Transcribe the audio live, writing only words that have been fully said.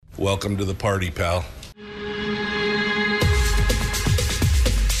Welcome to the party, pal.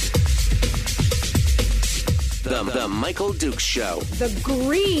 The Michael Dukes Show. The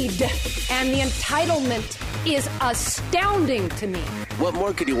greed and the entitlement is astounding to me. What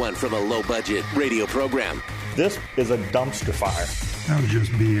more could you want from a low-budget radio program? This is a dumpster fire. That was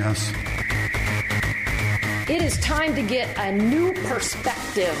just BS. It is time to get a new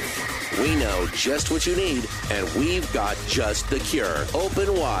perspective. We know just what you need, and we've got just the cure.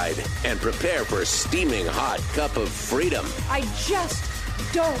 Open wide and prepare for a steaming hot cup of freedom. I just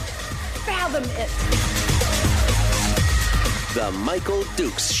don't fathom it. The Michael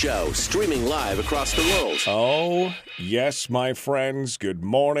Dukes Show, streaming live across the world. Oh, yes, my friends. Good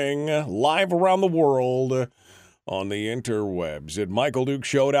morning. Live around the world on the interwebs at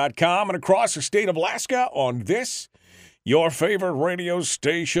MichaelDukesShow.com and across the state of Alaska on this, your favorite radio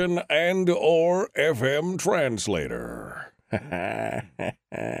station and or FM translator.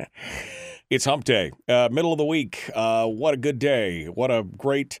 It's hump day, middle of the week. What a good day. What a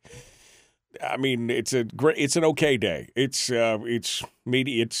great... I mean, it's an okay day. It's all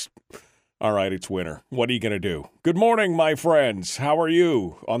right. It's winter. What are you going to do? Good morning, my friends. How are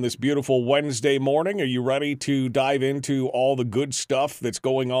you on this beautiful Wednesday morning? Are you ready to dive into all the good stuff that's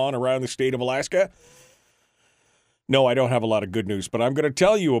going on around the state of Alaska? No, I don't have a lot of good news, but I'm going to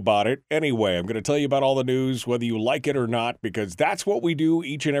tell you about it anyway. I'm going to tell you about all the news, whether you like it or not, because that's what we do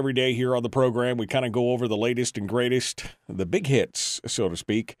each and every day here on the program. We kind of go over the latest and greatest, the big hits, so to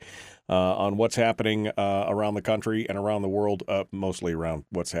speak, on what's happening around the country and around the world, mostly around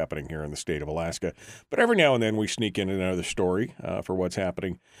what's happening here in the state of Alaska. But every now and then we sneak in another story for what's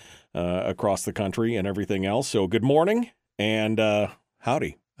happening across the country and everything else. So good morning and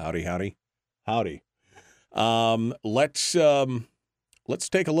howdy. Let's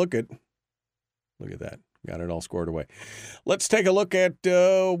take a look at that. Got it all scored away. Let's take a look at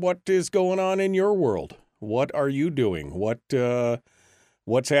what is going on in your world. What are you doing?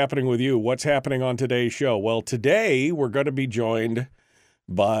 What's happening with you? What's happening on today's show? Well, today we're going to be joined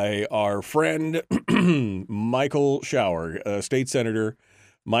by our friend Michael Shower, State Senator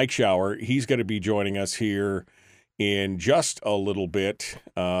Mike Shower. He's going to be joining us here in just a little bit,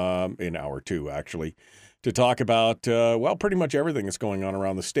 in hour two, actually, to talk about, pretty much everything that's going on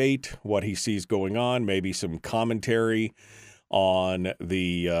around the state, what he sees going on, maybe some commentary on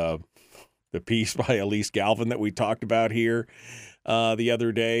the piece by Elise Galvin that we talked about here the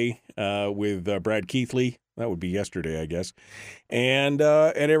other day with Brad Keithley. That would be yesterday, I guess, and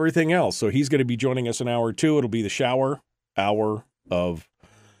everything else. So he's going to be joining us in hour two. It'll be the Shower Hour of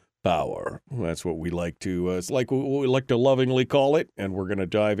Power. That's what we like to, it's like what we like to lovingly call it, and we're going to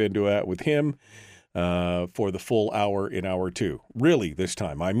dive into that with him for the full hour in hour two. Really, this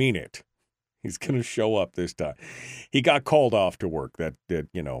time. I mean it. He's going to show up this time. He got called off to work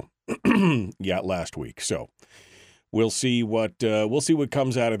last week. So we'll see what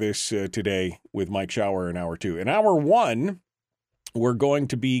comes out of this today with Mike Shower in hour two. In hour one, we're going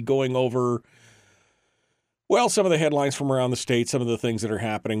to be going over, some of the headlines from around the state, some of the things that are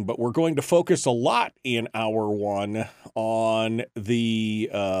happening, but we're going to focus a lot in hour one on the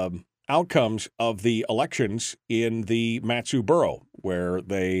outcomes of the elections in the Matsu borough, where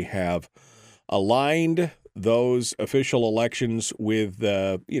they have aligned those official elections with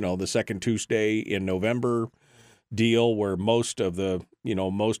the second Tuesday in November deal, where most if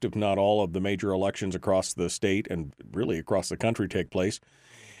not all of the major elections across the state and really across the country take place.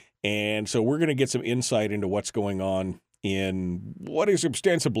 And so we're going to get some insight into what's going on in what is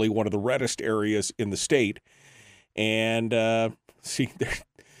ostensibly one of the reddest areas in the state. And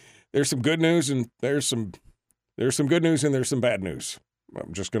there's some good news and there's some good news and there's some bad news.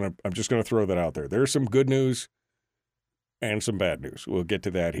 I'm just gonna throw that out there. There's some good news and some bad news. We'll get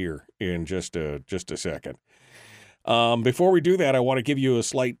to that here in just a second. Before we do that, I want to give you a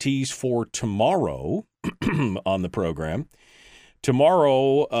slight tease for tomorrow on the program.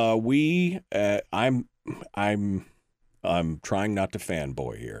 Tomorrow, I'm trying not to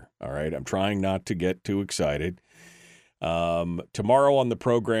fanboy here. All right, I'm trying not to get too excited. Tomorrow on the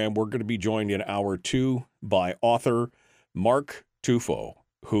program, we're going to be joined in hour two by author Mark Tufo,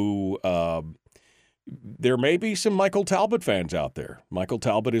 who there may be some Michael Talbot fans out there. Michael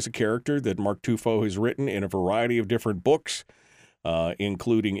Talbot is a character that Mark Tufo has written in a variety of different books,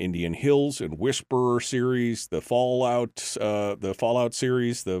 including Indian Hills and Whisperer series, the Fallout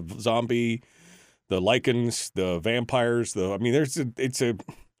series, the zombie, the lichens, the vampires. I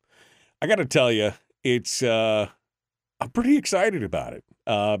got to tell you, I'm pretty excited about it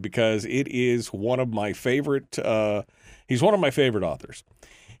because it is one of my favorite. He's one of my favorite authors.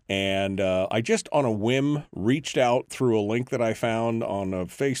 And I just on a whim reached out through a link that I found on a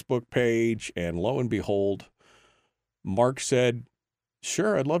Facebook page, and lo and behold, Mark said,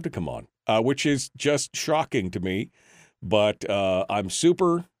 sure, I'd love to come on, which is just shocking to me, but I'm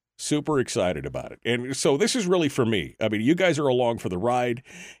super excited about it. And so this is really for me. I mean, you guys are along for the ride.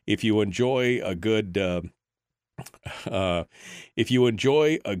 If you enjoy a good,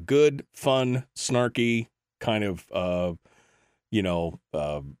 fun, snarky kind of,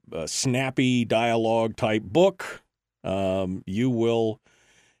 snappy dialogue type book, you will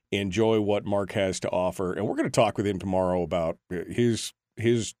enjoy what Mark has to offer. And we're going to talk with him tomorrow about his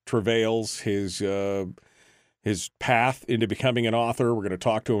travails, his path into becoming an author. We're going to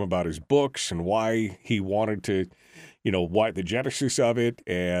talk to him about his books and why he wanted to, why the genesis of it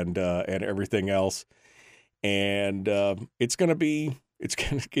and everything else. And it's going to be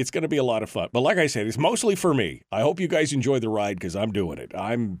a lot of fun. But like I said, it's mostly for me. I hope you guys enjoy the ride because I'm doing it.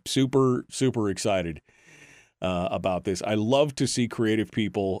 I'm super excited about this. I love to see creative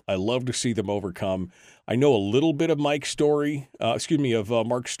people. I love to see them overcome. I know a little bit of Mark's story,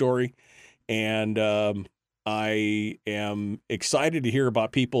 and I am excited to hear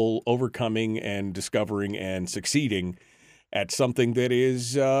about people overcoming and discovering and succeeding at something that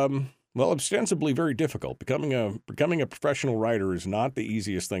is, ostensibly very difficult. Becoming a professional writer is not the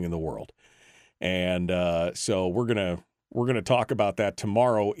easiest thing in the world, and so we're gonna talk about that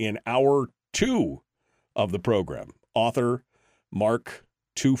tomorrow in hour 2 of the program. Author Mark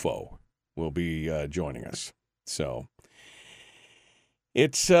Tufo will be joining us. So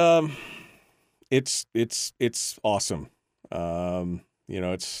it's awesome. It's going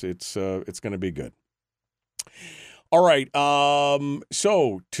to be good. All right.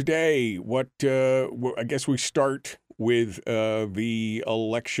 So today, I guess we start with the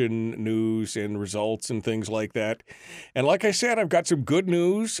election news and results and things like that. And like I said, I've got some good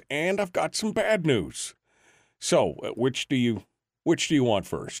news and I've got some bad news. So, which do you want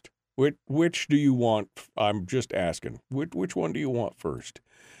first? Which do you want? I'm just asking. Which one do you want first?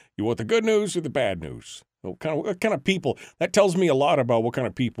 You want the good news or the bad news? What kind of people? That tells me a lot about what kind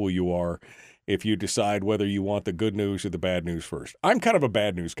of people you are if you decide whether you want the good news or the bad news first. I'm kind of a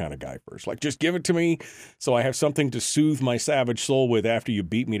bad news kind of guy first. Like, just give it to me so I have something to soothe my savage soul with after you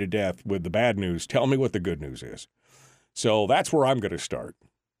beat me to death with the bad news. Tell me what the good news is. So that's where I'm going to start.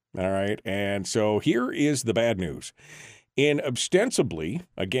 All right. And so here is the bad news. In ostensibly,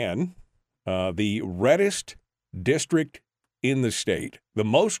 again, the reddest district in the state, the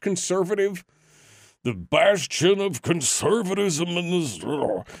most conservative, the bastion of conservatism in this.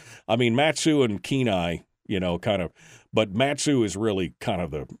 I mean, Matsu and Kenai, but Matsu is really kind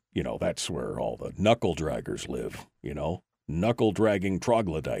of that's where all the knuckle draggers live, knuckle dragging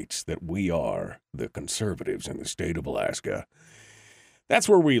troglodytes that we are, the conservatives in the state of Alaska. That's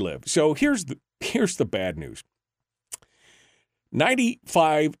where we live. So here's the bad news.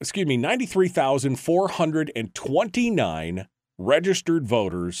 93,429 registered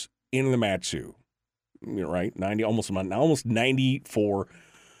voters in the Matsu. Right? Almost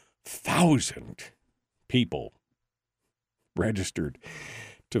 94,000 people registered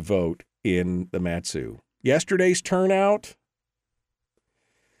to vote in the Matsu. Yesterday's turnout,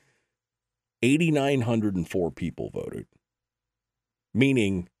 8,904 people voted.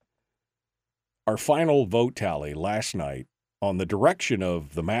 Meaning our final vote tally last night on the direction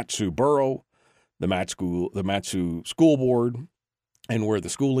of the Matsu borough, the Matsu school board, and where the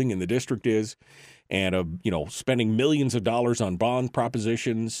schooling in the district is, and spending millions of dollars on bond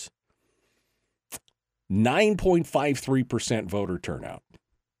propositions, 9.53% voter turnout.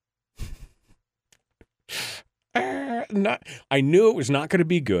 I knew it was not going to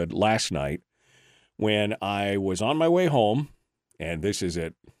be good last night when I was on my way home. And this is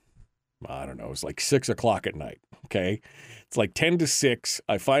at, it's like 6 o'clock at night, okay? It's like 10 to 6.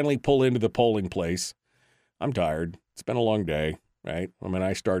 I finally pull into the polling place. I'm tired. It's been a long day, right? I mean,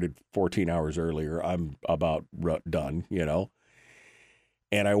 I started 14 hours earlier. I'm about done,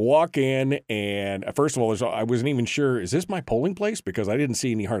 And I walk in, and first of all, I wasn't even sure, is this my polling place? Because I didn't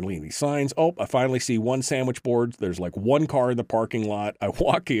see hardly any signs. Oh, I finally see one sandwich board. There's like one car in the parking lot. I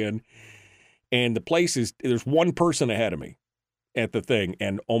walk in, and there's one person ahead of me at the thing,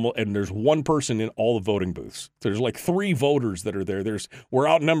 and there's one person in all the voting booths. So there's like 3 voters that are there. We're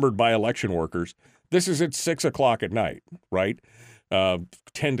outnumbered by election workers. This is at 6 o'clock at night, right? 10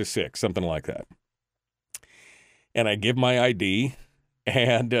 to 6, something like that. And I give my ID,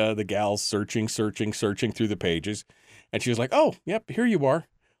 and the gal's searching through the pages, and she's like, "Oh, yep, here you are."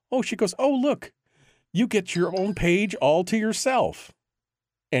 Oh, she goes, "Oh, look, you get your own page all to yourself."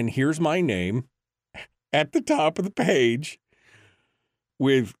 And here's my name at the top of the page,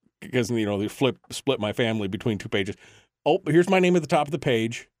 with because, they split my family between 2 pages. Oh, here's my name at the top of the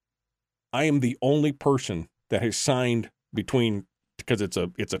page. I am the only person that has signed between, because it's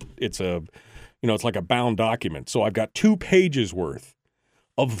like a bound document. So I've got 2 pages worth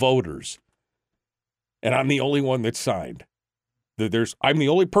of voters, and I'm the only one that's signed. I'm the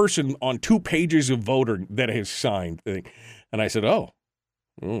only person on 2 pages of voter that has signed. And I said, oh,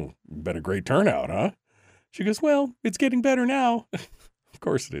 been a great turnout, huh? She goes, well, it's getting better now. Of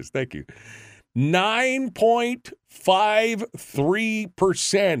course it is. Thank you.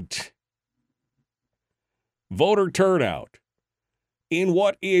 9.53% voter turnout in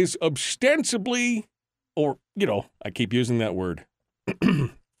what is ostensibly, or, I keep using that word,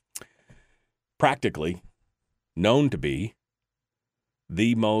 practically known to be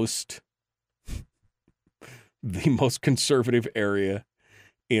the most conservative area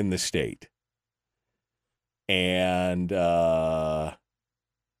in the state. And, that's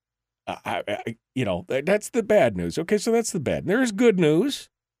the bad news. Okay, so that's the bad. There's good news.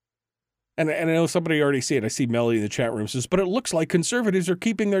 And I know somebody already see it. I see Melody in the chat room says, but it looks like conservatives are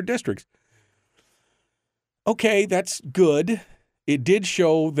keeping their districts. Okay, that's good. It did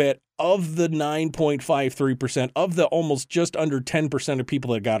show that of the 9.53%, of the almost just under 10% of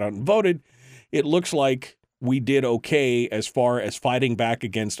people that got out and voted, it looks like we did okay as far as fighting back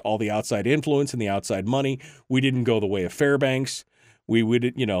against all the outside influence and the outside money. We didn't go the way of Fairbanks. We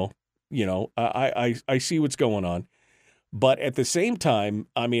would, I see what's going on. But at the same time,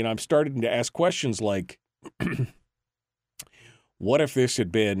 I'm starting to ask questions like, what if this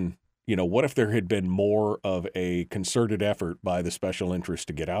had been, what if there had been more of a concerted effort by the special interest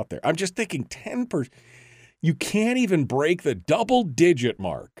to get out there? I'm just thinking 10%. You can't even break the double-digit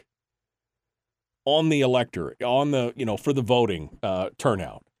mark on the electorate, on the, for the voting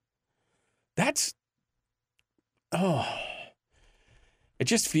turnout. That's, I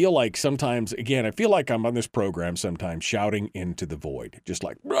just feel like sometimes, again, I feel like I'm on this program sometimes shouting into the void, just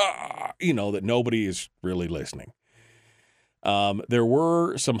like, that nobody is really listening. There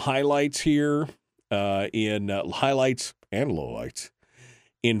were some highlights here in highlights and lowlights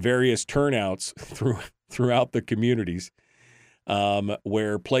in various turnouts throughout the communities,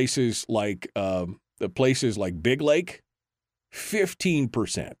 where places like Big Lake,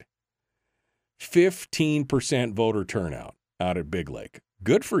 15% voter turnout out at Big Lake.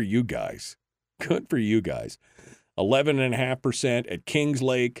 Good for you guys. 11.5% at Kings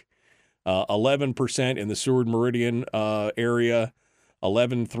Lake, 11% in the Seward Meridian area,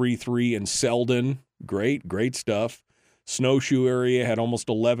 11.33 in Selden. Great stuff. Snowshoe area had almost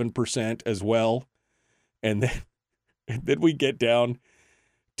 11% as well. And then we get down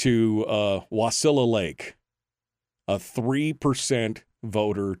to Wasilla Lake, a 3%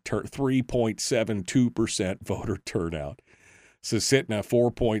 voter 3.72% voter turnout. So sitting at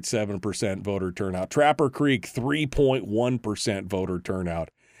 4.7% voter turnout. Trapper Creek, 3.1% voter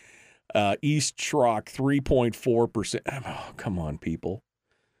turnout. East Schrock, 3.4%. Oh, come on, people.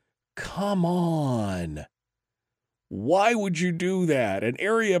 Come on. Why would you do that? An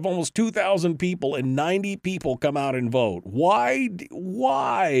area of almost 2,000 people and 90 people come out and vote. Why?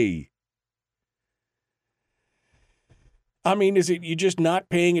 Is it you just not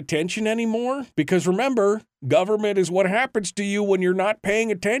paying attention anymore? Because remember, government is what happens to you when you're not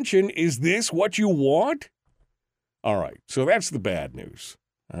paying attention. Is this what you want? All right, so that's the bad news.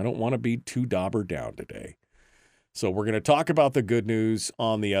 I don't want to be too dauber down today. So we're going to talk about the good news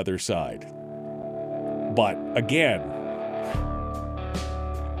on the other side. But again,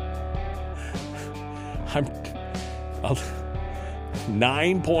 I'm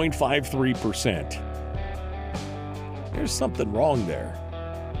 9.53%. There's something wrong there.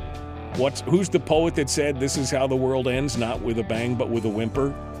 Who's the poet that said this is how the world ends, not with a bang, but with a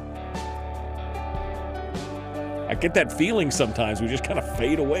whimper? I get that feeling sometimes. We just kind of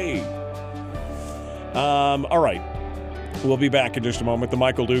fade away. All right. We'll be back in just a moment. The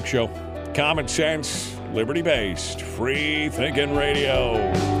Michael Duke Show. Common sense, liberty-based, free-thinking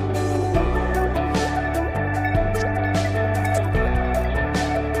radio.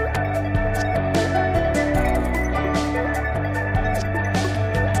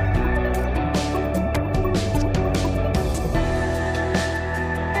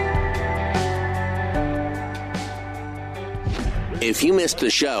 If you missed the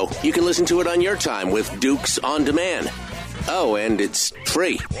show, you can listen to it on your time with Dukes On Demand. Oh, and it's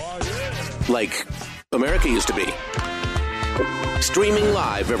free. Like America used to be. Streaming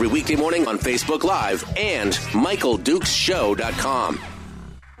live every weekday morning on Facebook Live and MichaelDukesShow.com.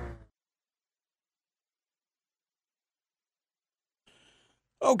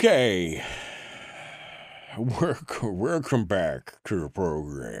 Okay. Welcome back to the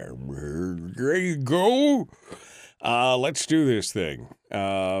program. There you go. Let's do this thing.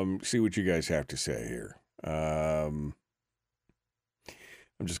 See what you guys have to say here. I'm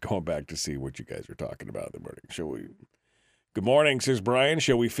just going back to see what you guys are talking about in the morning. Shall we? Good morning, says Brian.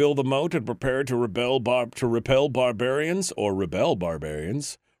 Shall we fill the moat and prepare to repel barbarians or rebel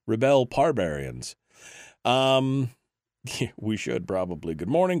barbarians? Rebel barbarians. Yeah, we should probably. Good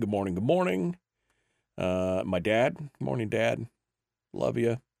morning. Good morning. Good morning. My dad. Good morning, Dad. Love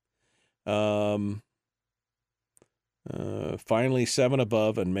you. Finally 7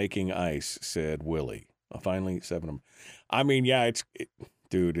 above and making ice, said Willie. Finally 7. I mean, yeah,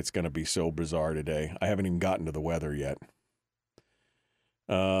 dude, it's going to be so bizarre today. I haven't even gotten to the weather yet.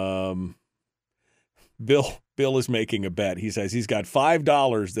 Bill is making a bet. He says he's got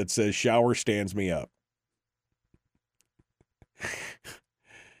 $5 that says shower stands me up.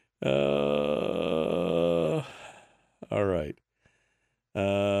 All right.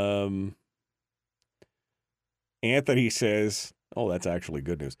 Anthony says, oh, that's actually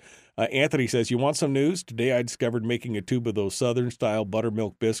good news. Anthony says, you want some news? Today I discovered making a tube of those Southern-style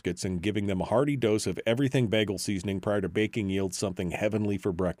buttermilk biscuits and giving them a hearty dose of everything bagel seasoning prior to baking yields something heavenly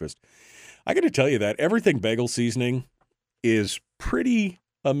for breakfast. I got to tell you that everything bagel seasoning is pretty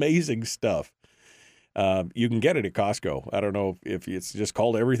amazing stuff. You can get it at Costco. I don't know if it's just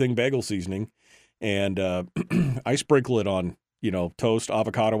called everything bagel seasoning. And I sprinkle it on, toast,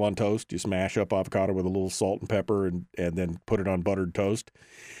 avocado on toast. You smash up avocado with a little salt and pepper and then put it on buttered toast.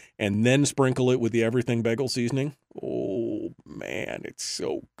 And then sprinkle it with the everything bagel seasoning. Oh, man, it's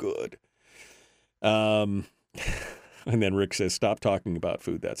so good. And then Rick says, stop talking about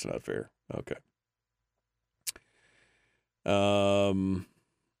food. That's not fair. Okay.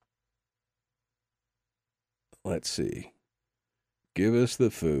 Let's see. Give us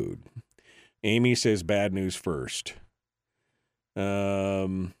the food. Amy says bad news first. I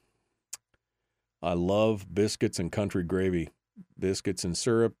love biscuits and country gravy. Biscuits and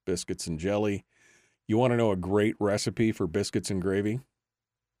syrup, biscuits and jelly. You want to know a great recipe for biscuits and gravy?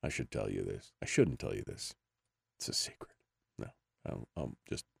 I should tell you this. I shouldn't tell you this. It's a secret. No, I'll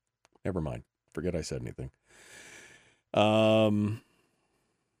just, never mind. Forget I said anything. Good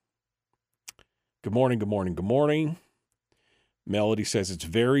morning, good morning, good morning. Melody says it's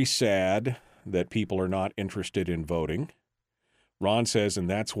very sad that people are not interested in voting. Ron says, and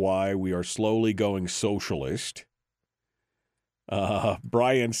that's why we are slowly going socialist.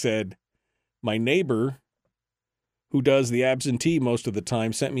 Brian said, my neighbor, who does the absentee most of the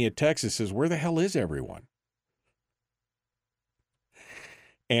time, sent me a text that says, where the hell is everyone?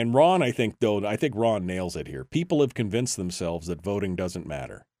 And Ron, I think Ron nails it here. People have convinced themselves that voting doesn't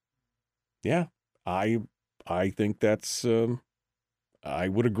matter. Yeah, I think that's, I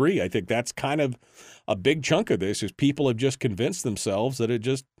would agree. I think that's kind of a big chunk of this is people have just convinced themselves that it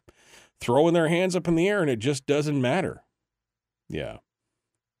just throwing their hands up in the air and it just doesn't matter. Yeah.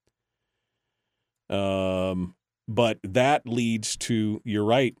 But that leads to, you're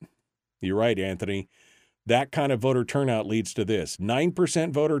right, Anthony. That kind of voter turnout leads to this.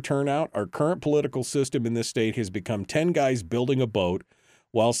 9% voter turnout. Our current political system in this state has become 10 guys building a boat,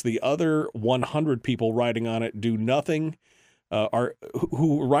 whilst the other 100 people riding on it do nothing,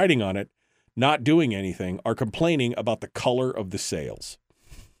 who are riding on it, not doing anything, are complaining about the color of the sails.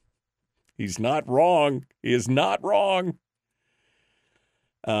 He's not wrong. He is not wrong.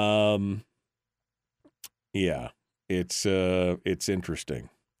 Yeah, it's interesting.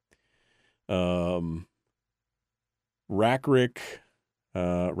 Rackrick.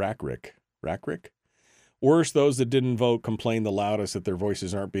 Worse, those that didn't vote complain the loudest that their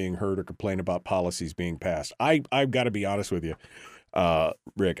voices aren't being heard or complain about policies being passed. I've got to be honest with you,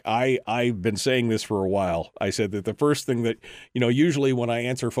 Rick. I've been saying this for a while. I said that the first thing that, usually when I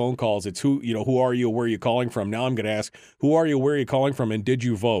answer phone calls, it's who are you, where are you calling from? Now I'm going to ask, who are you, where are you calling from, and did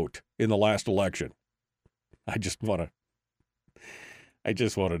you vote in the last election? I just want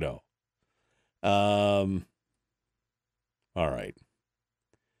to know. All right.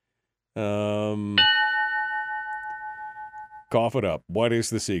 Cough it up. What is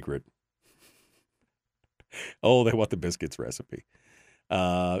the secret? Oh, they want the biscuits recipe.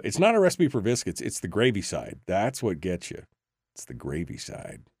 It's not a recipe for biscuits. It's the gravy side. That's what gets you. It's the gravy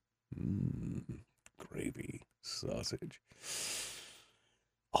side. Gravy sausage.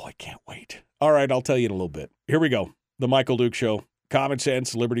 Oh, I can't wait. All right, I'll tell you in a little bit. Here we go. The Michael Duke Show. Common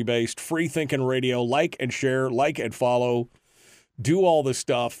sense, liberty-based, free-thinking radio. Like and share, like and follow. Do all the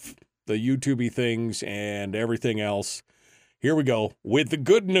stuff, the YouTube-y things and everything else. Here we go with the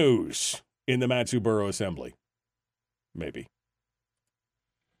good news in the Matsu Borough Assembly. Maybe.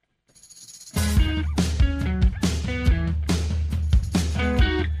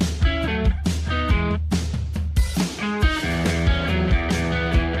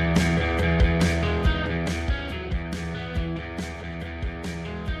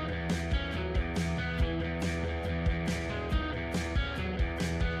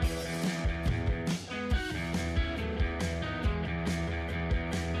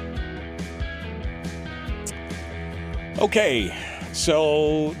 Okay,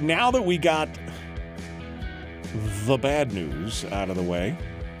 so now that we got the bad news out of the way,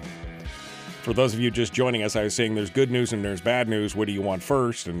 for those of you just joining us, I was saying there's good news and there's bad news. What do you want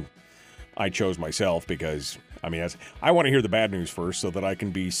first? And I chose myself because, I want to hear the bad news first so that I can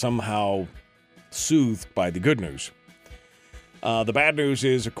be somehow soothed by the good news. The bad news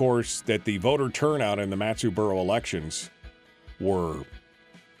is, of course, that the voter turnout in the Matsu borough elections were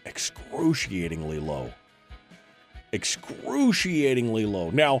excruciatingly low. Excruciatingly low.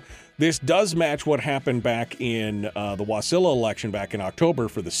 Now, this does match what happened back in the Wasilla election back in October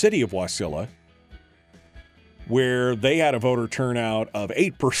for the city of Wasilla, where they had a voter turnout of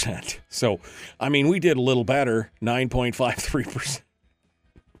 8%. So, we did a little better, 9.53%.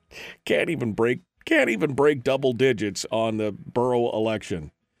 Can't even break double digits on the borough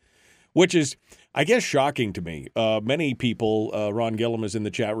election, which is, I guess, shocking to me. Many people, Ron Gillum is in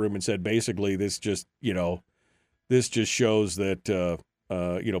the chat room and said, basically, this just shows that,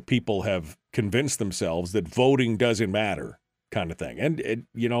 people have convinced themselves that voting doesn't matter, kind of thing. And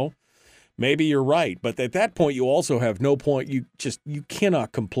maybe you're right. But at that point, you also have no point. You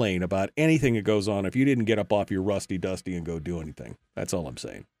cannot complain about anything that goes on if you didn't get up off your rusty dusty and go do anything. That's all I'm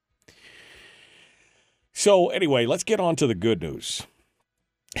saying. So anyway, let's get on to the good news.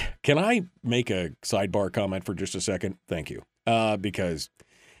 Can I make a sidebar comment for just a second? Thank you. Because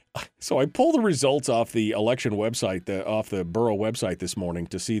I pulled the results off the election website, off the borough website this morning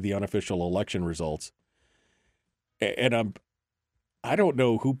to see the unofficial election results. And I don't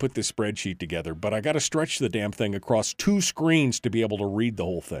know who put this spreadsheet together, but I got to stretch the damn thing across two screens to be able to read the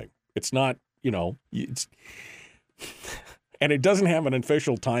whole thing. It's not, and it doesn't have an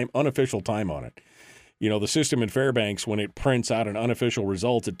unofficial time on it. The system in Fairbanks, when it prints out an unofficial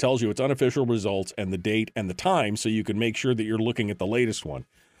results, it tells you it's unofficial results and the date and the time, so you can make sure that you're looking at the latest one.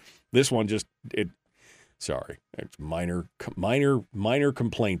 This one sorry, it's minor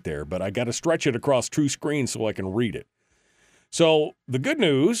complaint there, but I got to stretch it across two screens so I can read it. So the good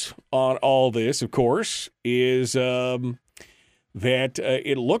news on all this, of course, is that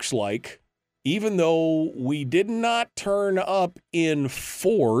it looks like, even though we did not turn up in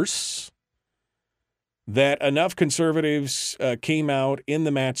force, that enough conservatives came out in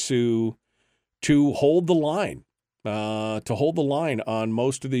the Matsu to hold the line, on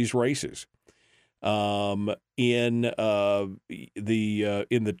most of these races. In the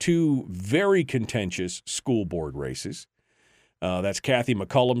two very contentious school board races, that's Kathy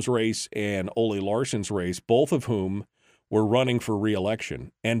McCullum's race and Ole Larson's race, both of whom were running for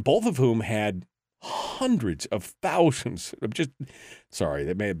re-election, and both of whom had hundreds of thousands of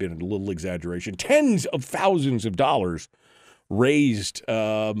that may have been a little exaggeration, tens of thousands of dollars raised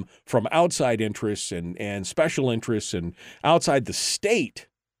from outside interests and special interests and outside the state,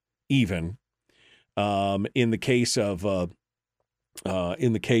 even in the case of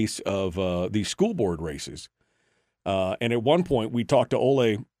these school board races. And at one point, we talked to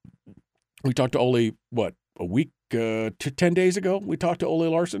Ole. What, a week to 10 days ago? We talked to Ole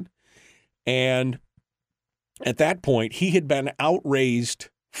Larson. And at that point, he had been outraised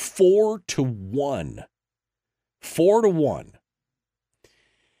 4-1. 4-1.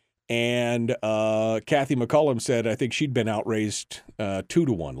 And Kathy McCullum said, I think she'd been outraised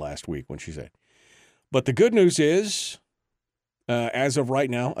 2-1 last week when she said. But the good news is, as of right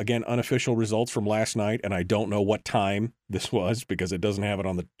now, again, unofficial results from last night, and I don't know what time this was because it doesn't have it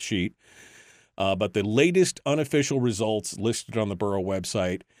on the sheet. But the latest unofficial results listed on the borough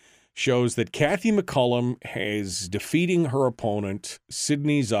website shows that Kathy McCullum is defeating her opponent,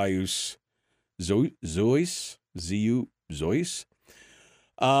 Sydney Zayus,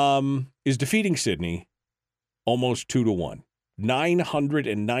 is defeating Sydney almost 2-1.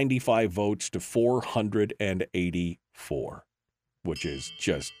 995 votes to 484, which is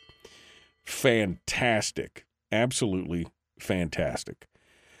just fantastic. Absolutely fantastic.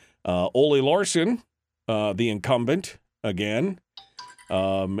 Ole Larson, the incumbent, again,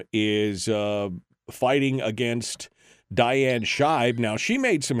 is fighting against Diane Scheib. Now, she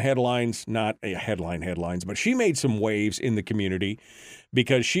made some headlines, not headlines, but she made some waves in the community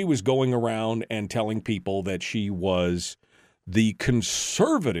because she was going around and telling people that she was the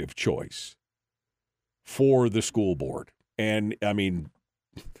conservative choice for the school board. And,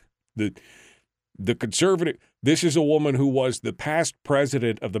 the conservative, this is a woman who was the past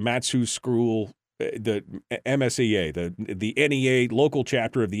president of the Matsu School, the MSEA, the NEA, local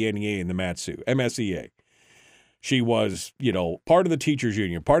chapter of the NEA in the Matsu, MSEA. She was, part of the teachers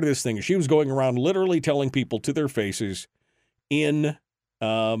union, part of this thing. She was going around literally telling people to their faces in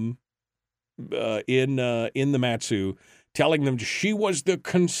the Matsu, telling them she was the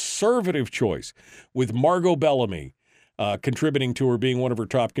conservative choice, with Margot Bellamy contributing to her, being one of her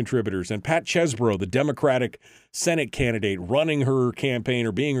top contributors. And Pat Chesbrough, the Democratic Senate candidate, running her campaign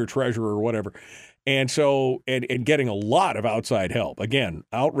or being her treasurer or whatever. And so, and getting a lot of outside help. Again,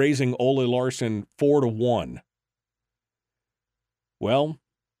 outraising Ole Larson 4-1. Well,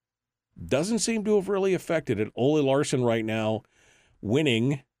 doesn't seem to have really affected it. Ole Larson right now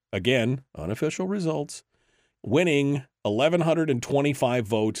winning, again, unofficial results, winning 1,125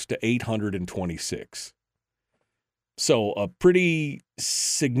 votes to 826. So a pretty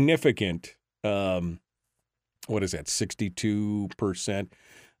significant, what is that, 62%?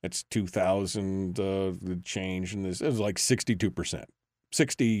 That's 2,000 change in this. It was like 62%.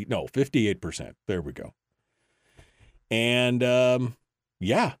 58%. There we go. And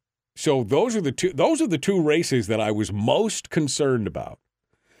yeah. So those are the two races that I was most concerned about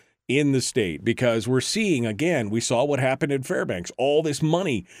in the state, because we're seeing, again, we saw what happened in Fairbanks, all this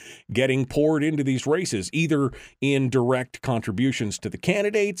money getting poured into these races, either in direct contributions to the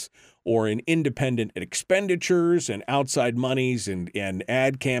candidates or in independent expenditures and outside monies and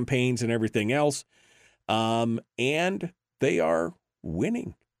ad campaigns and everything else. And they are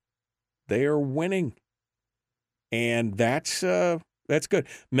winning. They are winning. And that's good.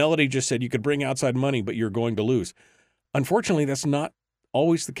 Melody just said you could bring outside money, but you're going to lose. Unfortunately, that's not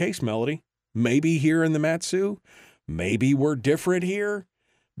always the case, Melody. Maybe here in the Matsu, maybe we're different here,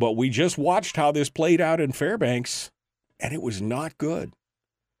 but we just watched how this played out in Fairbanks, and it was not good.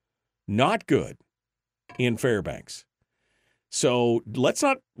 Not good in Fairbanks. So let's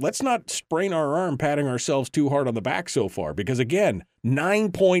not sprain our arm patting ourselves too hard on the back so far, because again,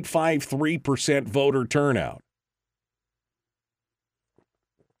 9.53% voter turnout.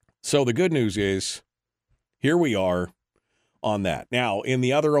 So the good news is, here we are on that. Now, in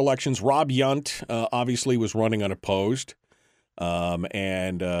the other elections, Rob Yunt obviously was running unopposed,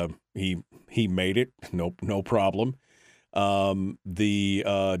 and he made it, no problem.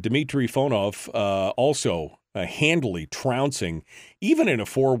 The Dmitry Fonov also handily trouncing, even in a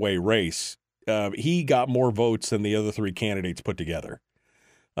four-way race. He got more votes than the other three candidates put together.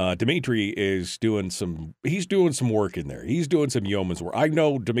 Dmitry is doing some work in there. He's doing some yeoman's work. I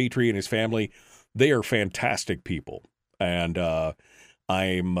know Dmitry and his family; they are fantastic people. And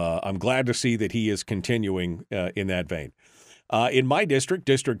I'm glad to see that he is continuing in that vein. In my district,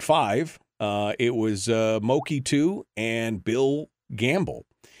 District 5, it was Moki 2 and Bill Gamble.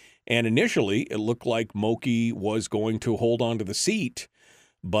 And initially, it looked like Moki was going to hold on to the seat.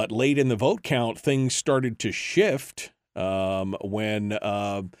 But late in the vote count, things started to shift when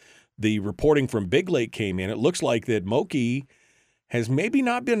the reporting from Big Lake came in. It looks like that Moki has maybe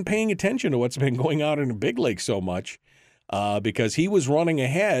not been paying attention to what's been going on in Big Lake so much. Because he was running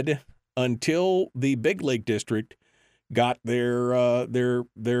ahead until the Big Lake district got their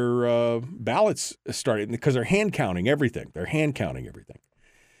ballots started, because they're hand counting everything.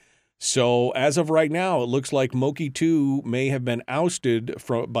 So as of right now, it looks like Moki 2 may have been ousted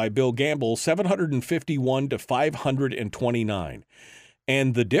by Bill Gamble, 751 to 529,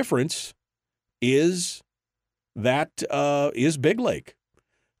 and the difference is that is Big Lake.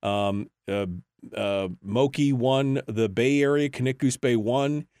 Moki won the Bay Area, Kinnick-Goose Bay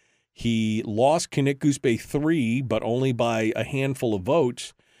won. He lost Kinnick-Goose Bay 3, but only by a handful of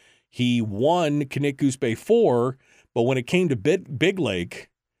votes. He won Kinnick-Goose Bay 4, but when it came to Big Lake,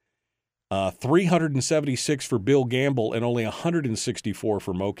 376 for Bill Gamble and only 164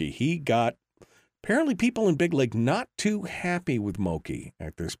 for Moki. He got, apparently people in Big Lake not too happy with Moki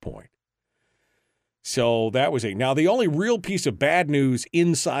at this point. So that was it. Now, the only real piece of bad news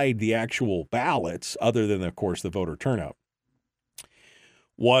inside the actual ballots, other than, of course, the voter turnout,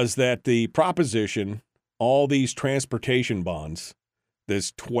 was that the proposition, all these transportation bonds,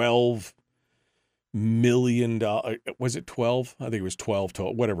 this $12 million, was it 12? I think it was 12,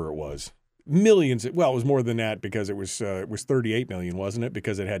 whatever it was. Millions. Well, it was more than that, because it was 38 million, wasn't it?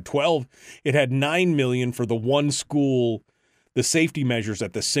 Because it had 9 million for the one school, the safety measures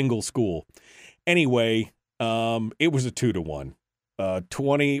at the single school. Anyway, it was a 2-1.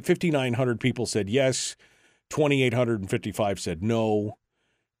 5,900 people said yes, 2,855 said no.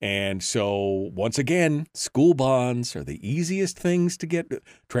 And so, once again, school bonds are the easiest things to get.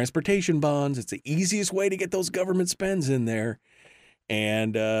 Transportation bonds, it's the easiest way to get those government spends in there.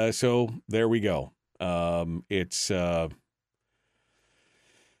 And so, there we go. That's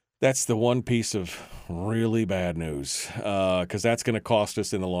the one piece of really bad news, because that's going to cost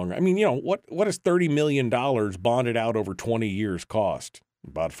us in the long run. I mean, what does $30 million bonded out over 20 years cost?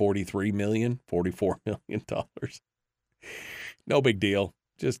 About $43 million, $44 million. No big deal.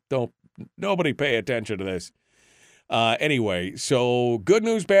 Just nobody pay attention to this. Anyway, so good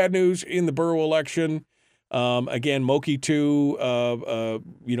news, bad news in the borough election. Again, Moki too,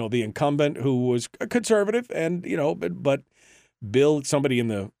 the incumbent who was a conservative, and but Bill, somebody in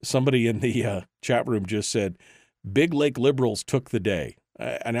the chat room just said, Big Lake liberals took the day.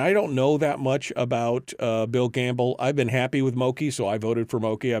 And I don't know that much about Bill Gamble. I've been happy with Moki, so I voted for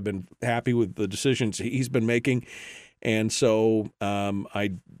Moki. I've been happy with the decisions he's been making. And so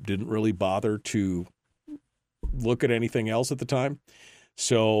I didn't really bother to look at anything else at the time.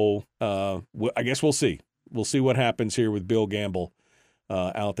 So I guess we'll see. We'll see what happens here with Bill Gamble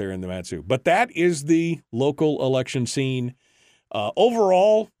out there in the Matsu. But that is the local election scene.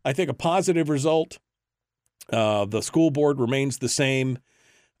 Overall, I think a positive result. The school board remains the same.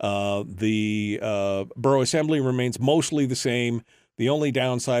 The borough assembly remains mostly the same. The only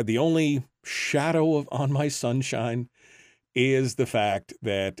downside, the only shadow on my sunshine is the fact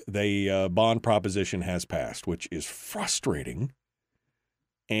that the bond proposition has passed, which is frustrating.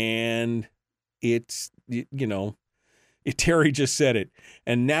 And it's, Terry just said it.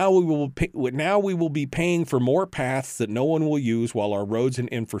 And now we will be paying for more paths that no one will use while our roads and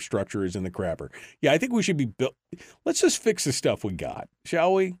infrastructure is in the crapper. Yeah, I think we should be built. Let's just fix the stuff we got,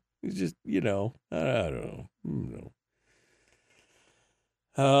 shall we? It's just, I don't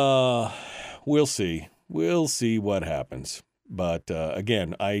know. We'll see. We'll see what happens. But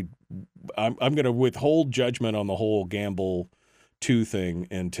again, I'm going to withhold judgment on the whole Gamble 2 thing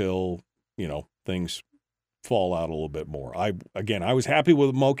until, things fall out a little bit more. I was happy with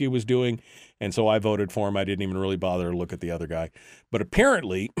what Moki was doing, and so I voted for him. I didn't even really bother to look at the other guy. But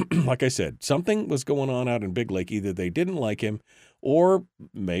apparently, like I said, something was going on out in Big Lake. Either they didn't like him, or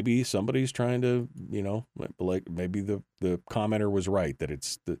maybe somebody's trying to, like maybe the commenter was right, that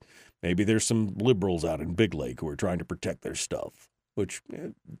maybe there's some liberals out in Big Lake who are trying to protect their stuff, which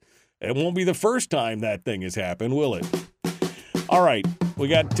it won't be the first time that thing has happened, will it? All right, we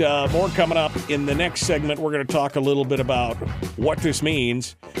got more coming up. In the next segment, we're going to talk a little bit about what this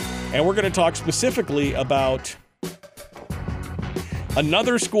means, and we're going to talk specifically about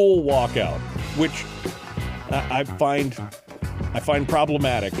another school walkout, which I find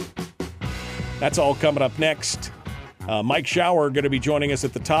problematic. That's all coming up next. Mike Shower going to be joining us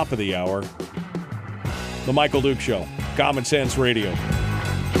at the top of the hour. The Michael Duke Show, Common Sense Radio.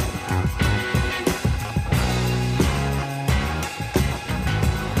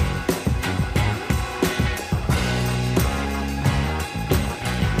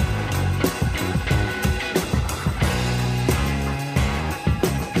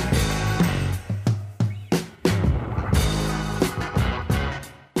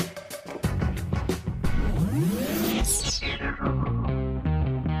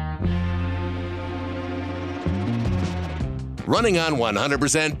 Running on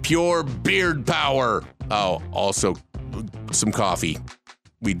 100% pure beard power. Oh, also some coffee.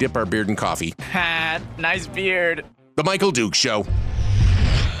 We dip our beard in coffee. Ha, nice beard. The Michael Duke Show.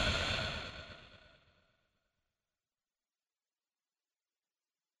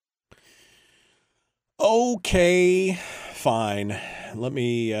 Okay, fine. Let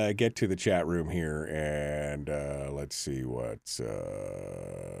me get to the chat room here, and let's see what's going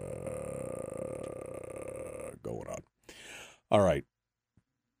on. All right.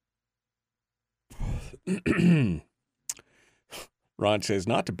 Ron says,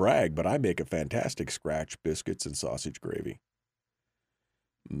 not to brag, but I make a fantastic scratch biscuits and sausage gravy.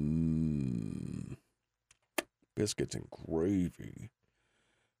 Biscuits and gravy.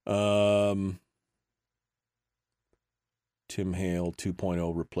 Tim Hale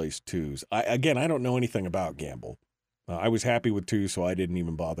 2.0 replaced 2s. I don't know anything about Gamble. I was happy with 2, so I didn't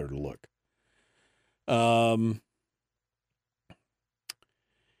even bother to look.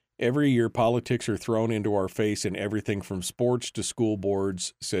 Every year, politics are thrown into our face in everything from sports to school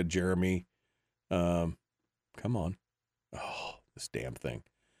boards, said Jeremy. Come on. Oh, this damn thing.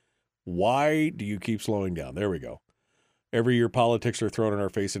 Why do you keep slowing down? There we go. Every year, politics are thrown in our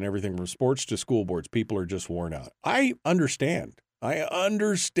face in everything from sports to school boards. People are just worn out. I understand. I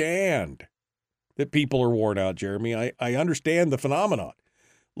understand that people are worn out, Jeremy. I understand the phenomenon.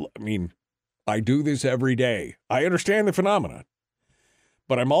 I mean, I do this every day. I understand the phenomenon.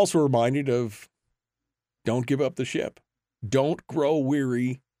 But I'm also reminded of don't give up the ship. Don't grow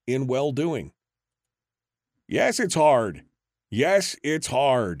weary in well-doing. Yes, it's hard. Yes, it's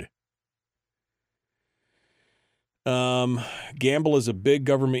hard. Gamble is a big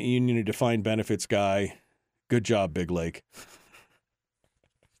government union and defined benefits guy. Good job, Big Lake.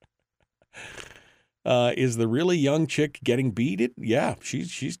 Is the really young chick getting beaten? Yeah,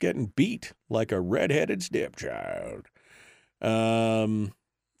 she's getting beat like a redheaded stepchild.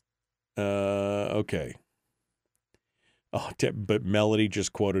 Okay. Oh, but Melody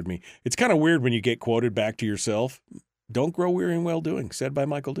just quoted me. It's kind of weird when you get quoted back to yourself. Don't grow weary in well-doing, said by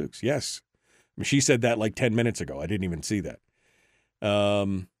Michael Dukes. Yes. I mean, she said that like 10 minutes ago. I didn't even see that.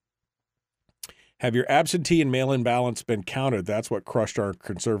 Have your absentee and mail-in ballots been counted? That's what crushed our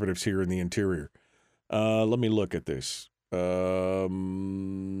conservatives here in the interior. Let me look at this.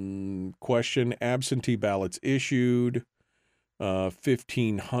 Question, absentee ballots issued,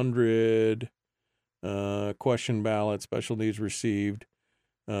 1,500. Question ballot, special needs received.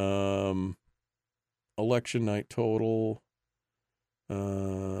 Election night total.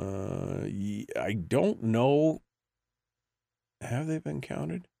 I don't know. Have they been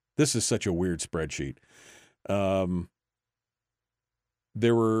counted? This is such a weird spreadsheet. There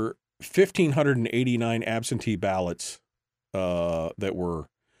were 1,589 absentee ballots that were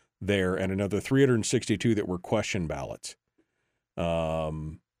there, and another 362 that were question ballots.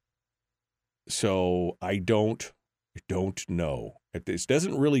 So I don't know. This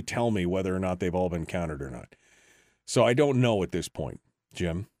doesn't really tell me whether or not they've all been counted or not. So I don't know at this point,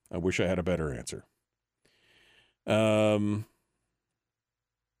 Jim. I wish I had a better answer.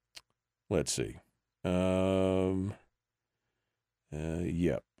 Let's see.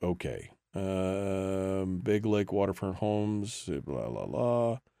 Yep. Okay. Big Lake Waterfront Homes, blah, blah,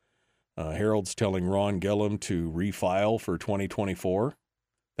 blah. Harold's telling Ron Gillum to refile for 2024.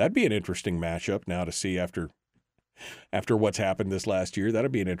 That'd be an interesting mashup now to see after what's happened this last year.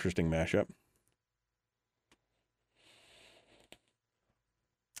 That'd be an interesting mashup.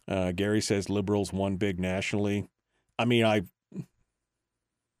 Gary says liberals won big nationally. I mean, I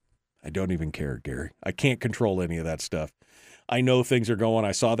don't even care, Gary. I can't control any of that stuff. I know things are going.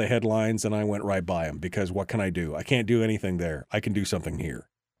 I saw the headlines and I went right by them because what can I do? I can't do anything there. I can do something here.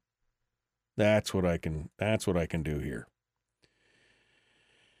 That's what I can do here.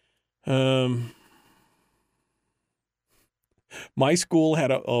 My school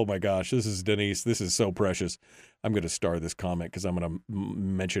had oh my gosh, this is Denise. This is so precious. I'm going to star this comment because I'm going to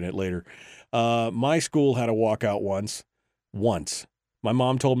mention it later. My school had a walkout once. My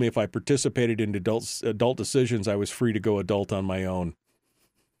mom told me if I participated in adult decisions, I was free to go adult on my own.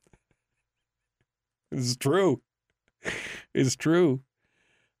 It's true. It's true.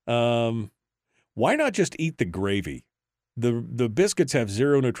 Why not just eat the gravy? The biscuits have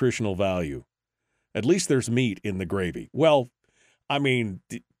zero nutritional value. At least there's meat in the gravy. Well, I mean,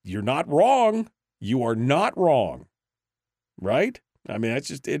 you're not wrong. You are not wrong. Right? I mean, that's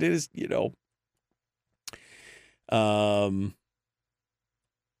just, it is, you know.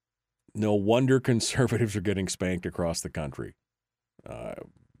 No wonder conservatives are getting spanked across the country.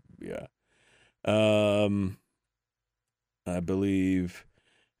 Yeah. I believe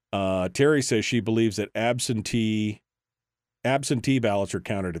Terry says she believes that absentee ballots are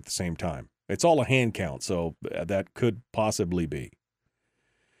counted at the same time. It's all a hand count, so that could possibly be.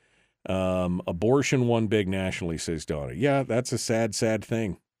 Abortion won big nationally, says Donna. Yeah, that's a sad, sad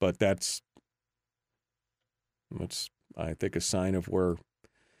thing, but that's I think, a sign of where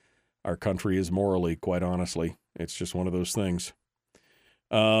our country is morally, quite honestly. It's just one of those things.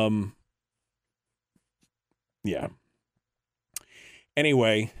 Yeah.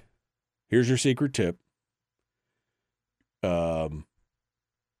 Anyway, here's your secret tip.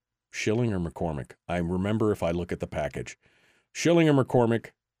 Schilling or McCormick? I remember if I look at the package. Schilling or McCormick,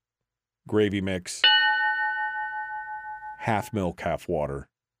 gravy mix, half milk, half water,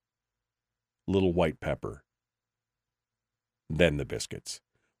 little white pepper, then the biscuits,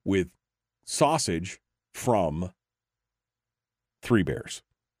 with sausage from Three Bears.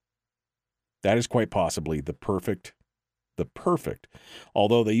 That is quite possibly the perfect,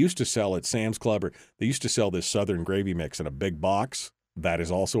 although they used to sell at Sam's Club, or they used to sell this Southern gravy mix in a big box. That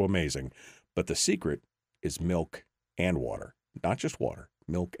is also amazing. But the secret is milk and water, not just water,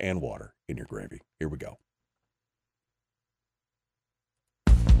 milk and water in your gravy. Here we go.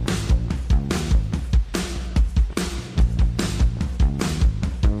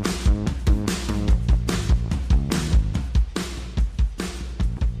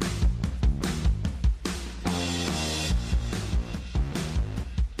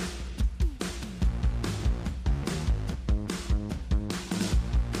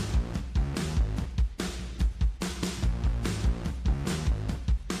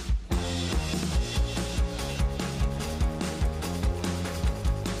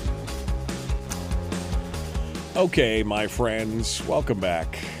 Okay, my friends, welcome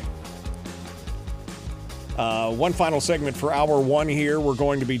back. One final segment for hour one here. We're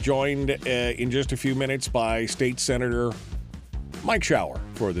going to be joined in just a few minutes by State Senator Mike Shower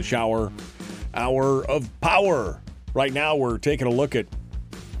for the Shower Hour of Power. Right now, we're taking a look at,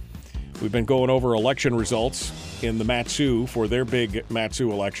 we've been going over election results in the Matsu for their big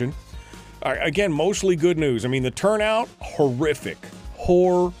Matsu election. Again, mostly good news. I mean, the turnout, horrific.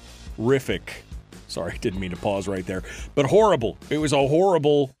 Horrific. Sorry, didn't mean to pause right there. But horrible. It was a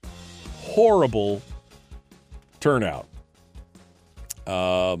horrible turnout.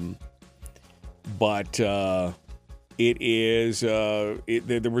 There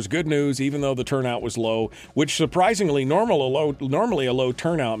was good news, even though the turnout was low, which surprisingly, normally a low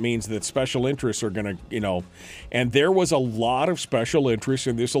turnout means that special interests are going to, and there was a lot of special interest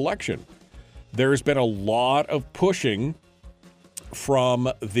in this election. There's been a lot of pushing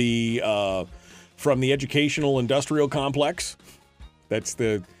from the educational industrial complex. That's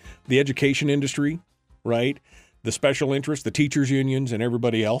the education industry, right? The special interests, the teachers unions, and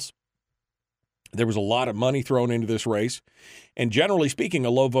everybody else. There was a lot of money thrown into this race. And generally speaking, a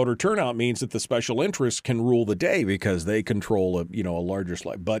low voter turnout means that the special interests can rule the day because they control a larger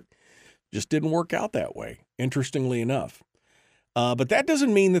slice. But just didn't work out that way, interestingly enough. But that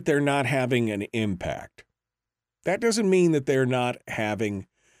doesn't mean that they're not having an impact. That doesn't mean that they're not having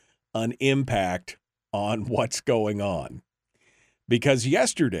an impact on what's going on. Because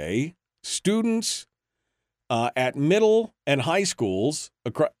yesterday, students at middle and high schools,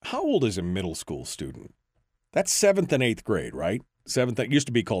 how old is a middle school student? That's 7th and 8th grade, right? 7th, it used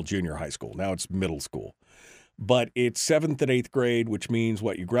to be called junior high school. Now it's middle school. But it's 7th and 8th grade, which means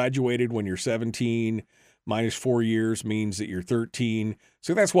what? You graduated when you're 17, minus 4 years means that you're 13.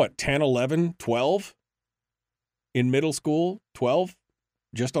 So that's what, 10, 11, 12? In middle school, 12?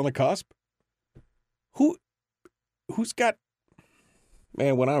 Just on the cusp? Who's got...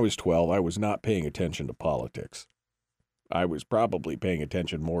 Man, when I was 12, I was not paying attention to politics. I was probably paying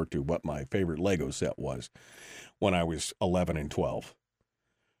attention more to what my favorite Lego set was when I was 11 and 12,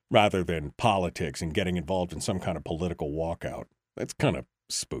 rather than politics and getting involved in some kind of political walkout. That's kind of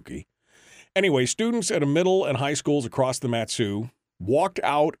spooky. Anyway, students at middle and high schools across the Matsu walked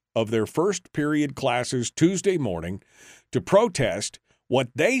out of their first period classes Tuesday morning to protest what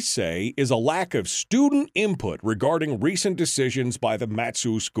they say is a lack of student input regarding recent decisions by the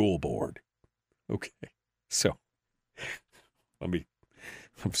Matsu School Board. Okay, so let me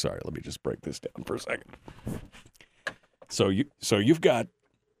just break this down for a second. So you've got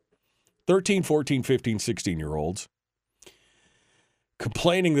 13, 14, 15, 16-year-olds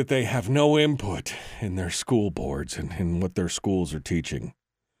complaining that they have no input in their school boards and in what their schools are teaching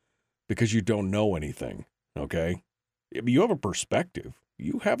because you don't know anything, okay? You have a perspective.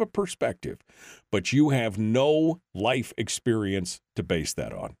 You have a perspective, but you have no life experience to base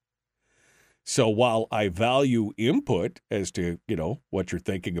that on. So while I value input as to, what you're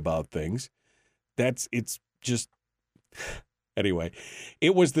thinking about things, it's just... Anyway,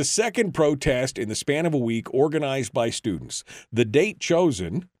 it was the second protest in the span of a week organized by students. The date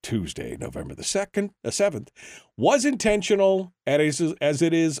chosen, Tuesday, November the 7th, was intentional as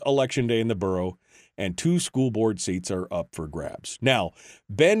it is Election Day in the borough, and 2 school board seats are up for grabs. Now,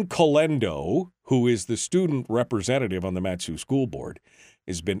 Ben Colendo, who is the student representative on the Matsu School Board,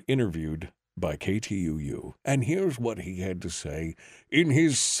 has been interviewed by KTUU. And here's what he had to say in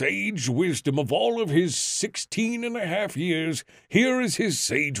his sage wisdom of all of his 16 and a half years. Here is his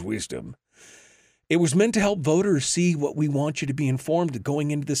sage wisdom. It was meant to help voters see what we want you to be informed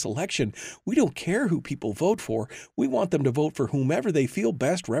going into this election. We don't care who people vote for. We want them to vote for whomever they feel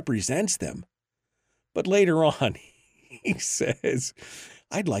best represents them. But later on, he says,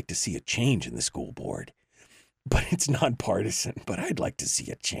 I'd like to see a change in the school board. But it's nonpartisan, but I'd like to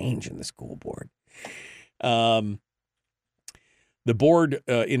see a change in the school board. The board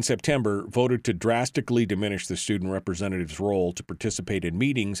in September voted to drastically diminish the student representative's role to participate in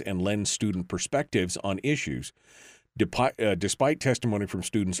meetings and lend student perspectives on issues, despite testimony from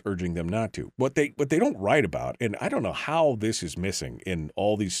students urging them not to. What they don't write about, and I don't know how this is missing in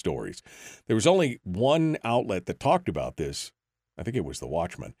all these stories. There was only one outlet that talked about this. I think it was the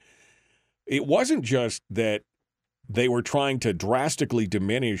Watchman. It wasn't just that they were trying to drastically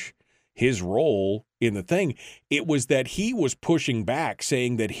diminish his role in the thing. It was that he was pushing back,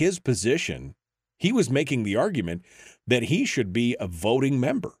 saying that his position, he was making the argument that he should be a voting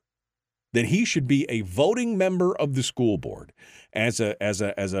member, that he should be a voting member of the school board as a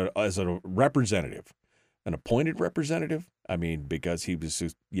representative, an appointed representative. I mean, because he was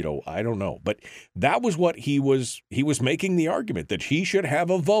just, I don't know. But that was what he was making the argument, that he should have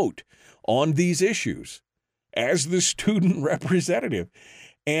a vote on these issues as the student representative.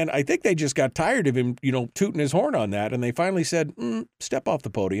 And I think they just got tired of him, tooting his horn on that. And they finally said, step off the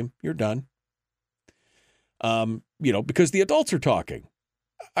podium. You're done. Because the adults are talking.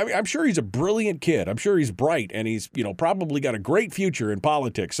 I mean, I'm sure he's a brilliant kid. I'm sure he's bright, and he's, probably got a great future in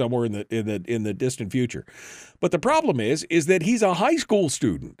politics somewhere in the distant future. But the problem is that he's a high school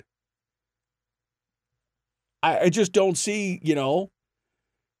student. I just don't see, you don't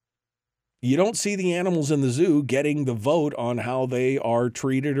see the animals in the zoo getting the vote on how they are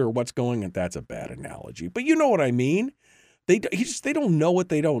treated or what's going on. That's a bad analogy, but you know what I mean. They don't know what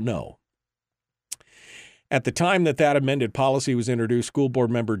they don't know. At the time that amended policy was introduced, school board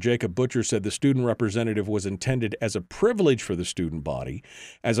member Jacob Butcher said the student representative was intended as a privilege for the student body,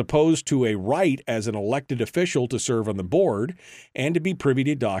 as opposed to a right as an elected official to serve on the board and to be privy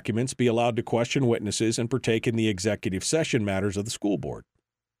to documents, be allowed to question witnesses, and partake in the executive session matters of the school board.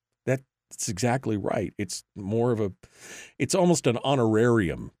 That's exactly right. It's it's almost an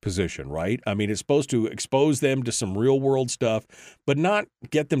honorarium position, right? I mean, it's supposed to expose them to some real world stuff, but not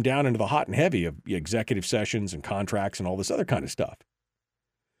get them down into the hot and heavy of executive sessions and contracts and all this other kind of stuff.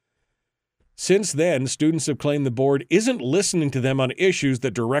 Since then, students have claimed the board isn't listening to them on issues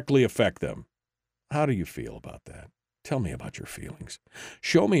that directly affect them. How do you feel about that? Tell me about your feelings.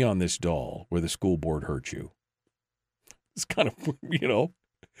 Show me on this doll where the school board hurt you. It's kind of,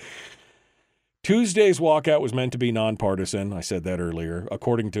 Tuesday's walkout was meant to be nonpartisan. I said that earlier.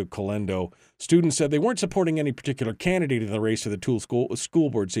 According to Calendo, students said they weren't supporting any particular candidate in the race for the school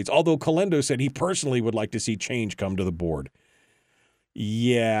board seats, although Calendo said he personally would like to see change come to the board.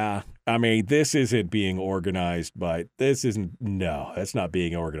 Yeah, I mean, this isn't being organized by, that's not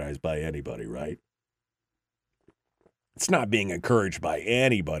being organized by anybody, right? It's not being encouraged by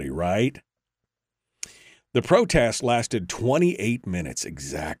anybody, right? The protest lasted 28 minutes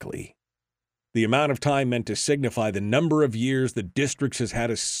exactly. The amount of time meant to signify the number of years the district has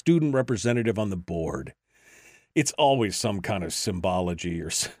had a student representative on the board. It's always some kind of symbology or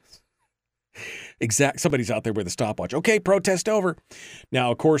somebody's out there with a stopwatch. Okay, protest over.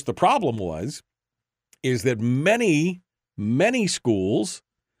 Now, of course, the problem is that many schools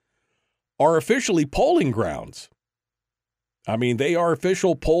are officially polling grounds. I mean, they are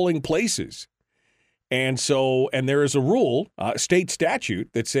official polling places. And there is a rule, state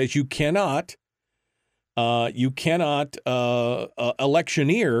statute, that says you cannot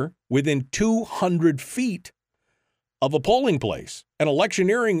electioneer within 200 feet of a polling place. And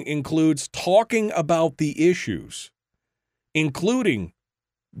electioneering includes talking about the issues, including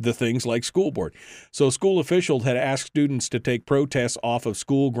the things like school board. So school officials had asked students to take protests off of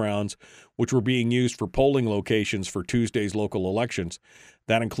school grounds, which were being used for polling locations for Tuesday's local elections.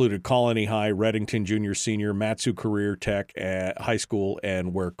 That included Colony High, Reddington Junior Senior, Matsu Career Tech High School,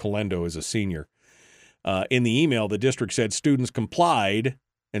 and where Calendo is a senior. In the email, the district said students complied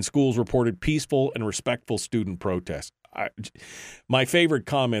and schools reported peaceful and respectful student protests. My favorite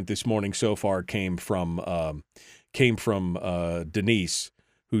comment this morning so far came from Denise,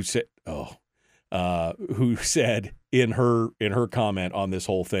 who said in her comment on this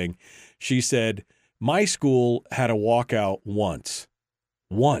whole thing, she said, "My school had a walkout once.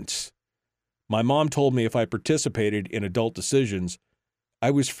 My mom told me if I participated in adult decisions,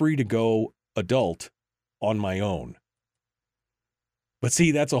 I was free to go adult on my own." But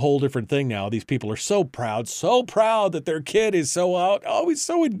see, that's a whole different thing now. These people are so proud that their kid is so out. Oh, he's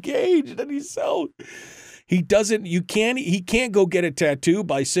so engaged and he can't go get a tattoo,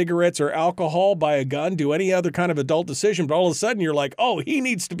 buy cigarettes or alcohol, buy a gun, do any other kind of adult decision. But all of a sudden you're like, oh, he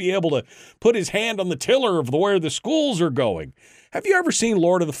needs to be able to put his hand on the tiller of where the schools are going. Have you ever seen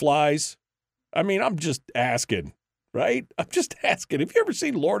Lord of the Flies? I mean, I'm just asking, right? I'm just asking. Have you ever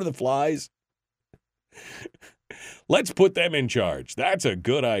seen Lord of the Flies? Let's put them in charge. That's a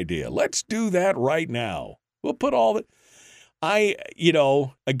good idea. Let's do that right now. We'll put all the,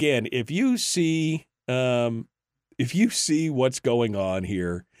 again, if you see what's going on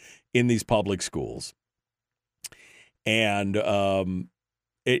here in these public schools and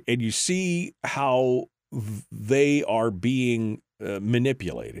you see how they are being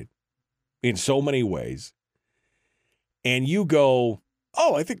manipulated in so many ways, and you go,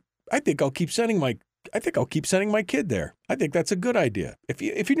 oh, I think I'll keep sending my kid there. I think that's a good idea. If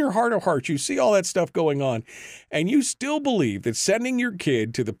in your heart of hearts you see all that stuff going on and you still believe that sending your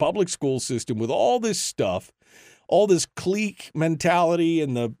kid to the public school system with all this stuff, all this clique mentality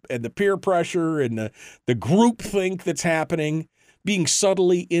and the peer pressure and the groupthink that's happening, being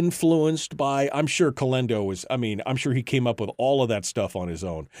subtly influenced by, I'm sure I'm sure he came up with all of that stuff on his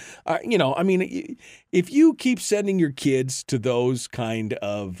own. If you keep sending your kids to those kind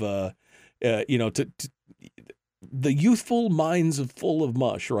of to the youthful minds full of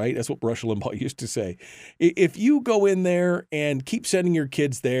mush, right? That's what Rush Limbaugh used to say. If you go in there and keep sending your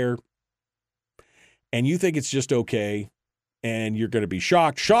kids there and you think it's just okay, And you're going to be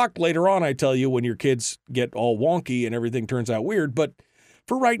shocked later on, I tell you, when your kids get all wonky and everything turns out weird. But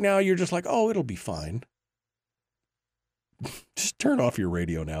for right now, you're just like, oh, it'll be fine. Just turn off your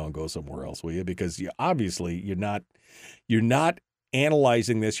radio now and go somewhere else, will you? Because you're not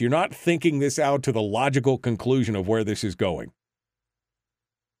analyzing this. You're not thinking this out to the logical conclusion of where this is going.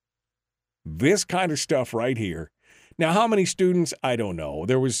 This kind of stuff right here. Now, how many students? I don't know.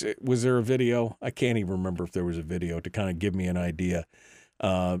 Was there a video? I can't even remember if there was a video to kind of give me an idea.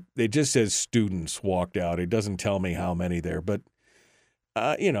 It just says students walked out. It doesn't tell me how many there, but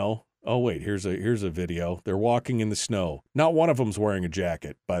oh wait, here's a video. They're walking in the snow. Not one of them's wearing a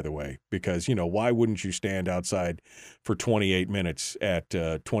jacket, by the way, because why wouldn't you stand outside for 28 minutes at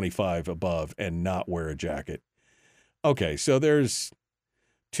 25 above and not wear a jacket? Okay, so there's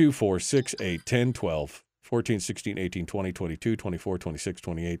 2, 4, 6, 8, 10, 12, 14, 16, 18, 20, 22, 24, 26,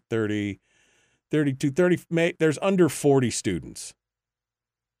 28, 30, 32, 30. There's under 40 students.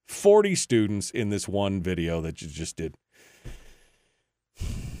 40 students in this one video that you just did.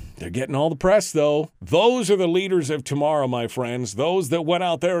 They're getting all the press, though. Those are the leaders of tomorrow, my friends. Those that went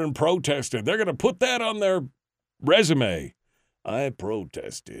out there and protested. They're going to put that on their resume. I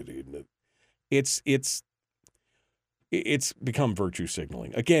protested. It's become virtue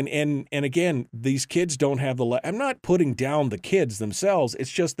signaling. Again, and again, these kids don't have I'm not putting down the kids themselves. It's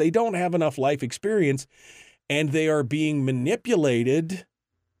just they don't have enough life experience, and they are being manipulated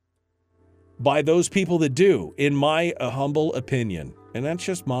by those people that do, in my humble opinion. And that's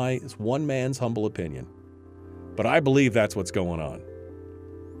just it's one man's humble opinion. But I believe that's what's going on.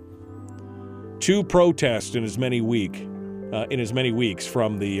 2 protests in as many weeks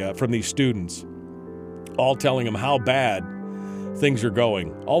from these students, all telling them how bad things are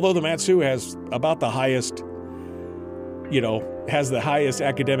going. Although the Matsu has about the highest, has the highest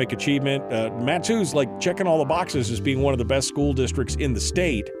academic achievement. Matsu's like checking all the boxes as being one of the best school districts in the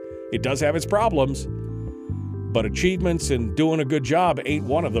state. It does have its problems, but achievements and doing a good job ain't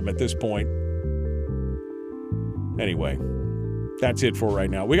one of them at this point. Anyway, that's it for right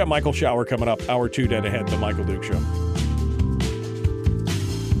now. We got Michael Shower coming up. Hour 2 dead ahead, The Michael Duke Show.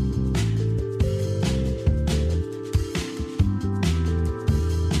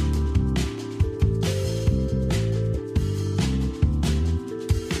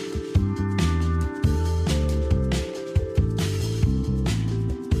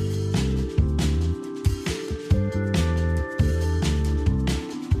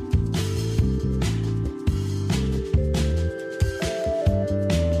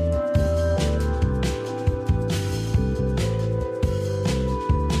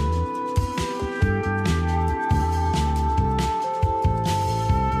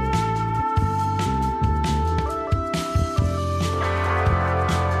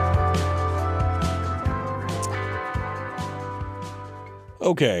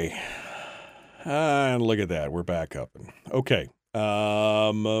 Okay. And look at that. We're back up. Okay.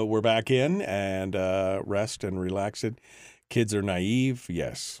 We're back in and rest and relax it. Kids are naive.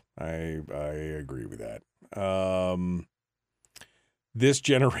 Yes, I agree with that. This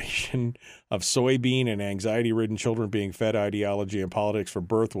generation of soybean and anxiety-ridden children being fed ideology and politics for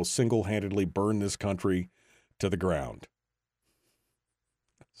birth will single-handedly burn this country to the ground.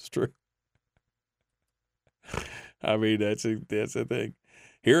 It's true. I mean, that's a thing.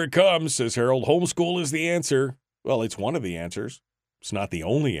 Here it comes, says Harold. Homeschool is the answer. Well, it's one of the answers. It's not the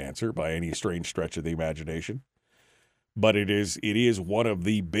only answer by any strange stretch of the imagination. But it is one of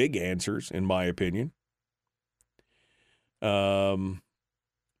the big answers, in my opinion. Wonder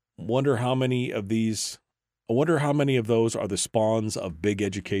how many of those are the spawns of big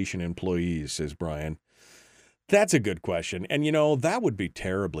education employees, says Brian. That's a good question. And, that would be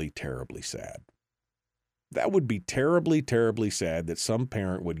terribly, terribly sad. That would be terribly, terribly sad that some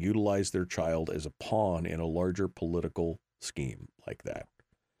parent would utilize their child as a pawn in a larger political scheme like that.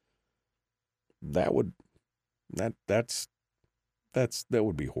 That would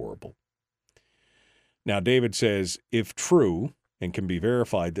be horrible. Now, David says, if true and can be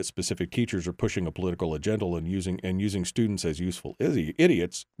verified that specific teachers are pushing a political agenda and using students as useful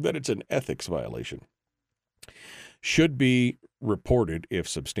idiots, then it's an ethics violation. Should be reported if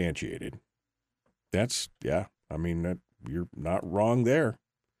substantiated. You're not wrong there.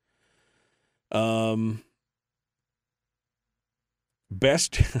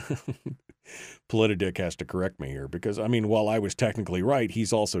 Best Politidick has to correct me here because, I mean, while I was technically right,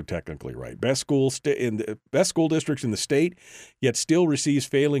 he's also technically right. Best school districts in the state, yet still receives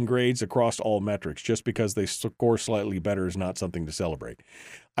failing grades across all metrics. Just because they score slightly better is not something to celebrate.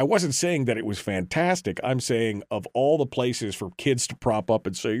 I wasn't saying that it was fantastic. I'm saying of all the places for kids to prop up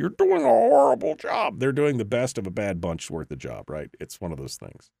and say, you're doing a horrible job, they're doing the best of a bad bunch's worth of job, right? It's one of those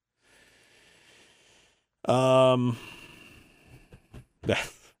things.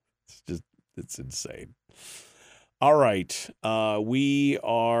 It's insane. All right. We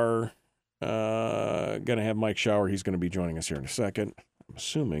are going to have Mike Shower. He's going to be joining us here in a second. I'm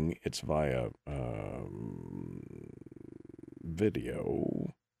assuming it's via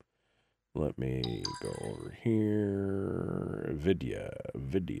video. Let me go over here. Vidya.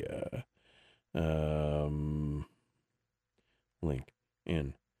 Link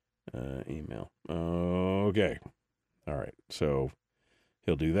in email. Okay. All right. So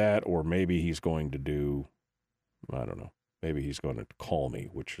he'll do that, or maybe he's going to do, I don't know, maybe he's going to call me,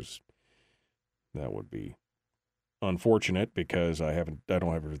 that would be unfortunate because I don't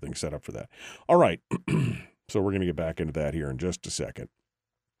have everything set up for that. All right. So we're going to get back into that here in just a second.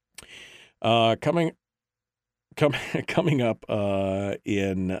 Coming up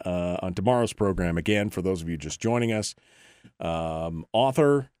on tomorrow's program, again, for those of you just joining us,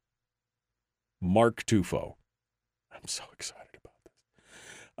 author Mark Tufo. I'm so excited about this.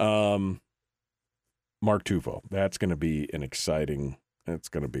 Mark Tufo. That's going to be it's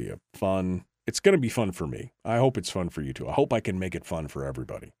going to be it's going to be fun for me. I hope it's fun for you too. I hope I can make it fun for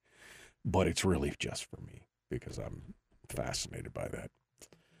everybody, but it's really just for me because I'm fascinated by that.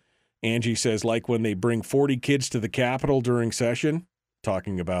 Angie says, like when they bring 40 kids to the Capitol during session,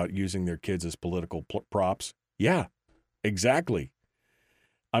 talking about using their kids as political props. Yeah, exactly.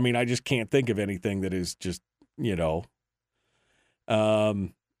 I mean, I just can't think of anything that is just,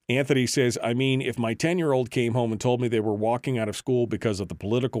 Anthony says, I mean, if my 10-year-old came home and told me they were walking out of school because of the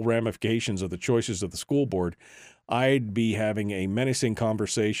political ramifications of the choices of the school board, I'd be having a menacing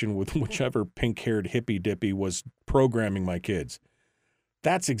conversation with whichever pink-haired hippy-dippy was programming my kids.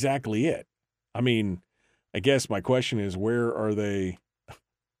 That's exactly it. I mean, I guess my question is, where are they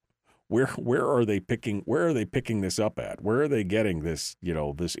picking this up at? Where are they getting this,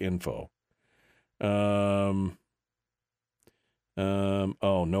 this info? Oh,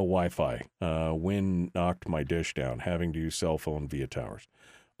 no Wi-Fi. Wind knocked my dish down, having to use cell phone via towers.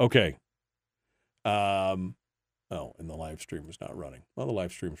 Okay. And the live stream is not running. Well, the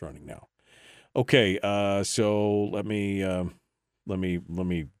live stream's running now. Okay. So let me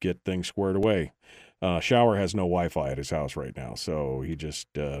get things squared away. Shower has no Wi-Fi at his house right now, so he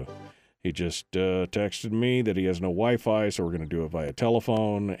just texted me that he has no Wi-Fi, so we're going to do it via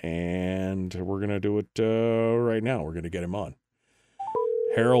telephone, and we're going to do it right now. We're going to get him on.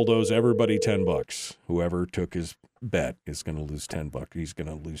 Harold owes everybody $10. Whoever took his bet is going to lose $10. He's going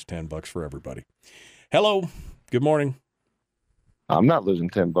to lose $10 for everybody. Hello. Good morning. I'm not losing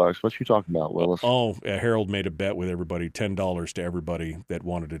 $10. What you talking about, Willis? Harold made a bet with everybody, $10 to everybody that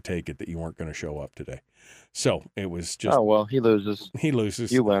wanted to take it that you weren't going to show up today. So it was just. Oh, well, he loses. He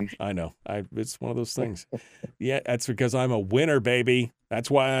loses. You win. I know. It's one of those things. Yeah, that's because I'm a winner, baby. That's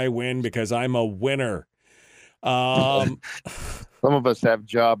why I win, because I'm a winner. Some of us have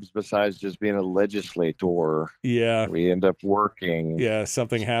jobs besides just being a legislator. Yeah. We end up working. Yeah,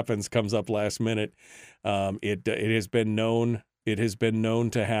 something happens, comes up last minute. It has been known. It has been known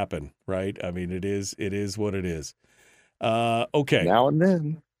to happen, right? I mean, it is what it is. Okay. Now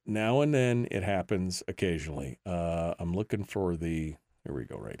and then it happens occasionally. I'm looking for here we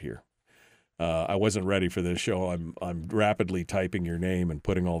go right here. I wasn't ready for this show. I'm rapidly typing your name and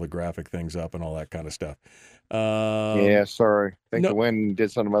putting all the graphic things up and all that kind of stuff. Yeah, sorry. I think the wind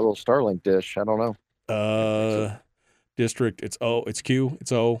did something to my little Starlink dish. I don't know. District, it's O, it's Q,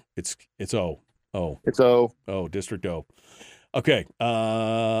 it's O, it's O. Oh. It's O. Oh, District O. Okay.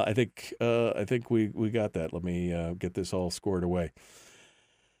 I think we got that. Let me get this all scored away.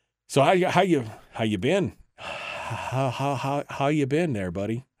 So how you been? How you been there,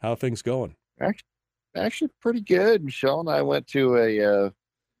 buddy? How are things going? Actually pretty good. Michelle and I went to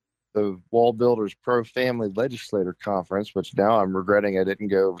the Wall Builders Pro Family Legislator Conference, which now I'm regretting I didn't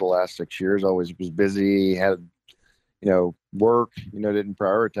go over the last 6 years. Always was busy, had work, didn't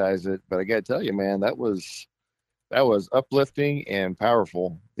prioritize it. But I got to tell you, man, that was uplifting and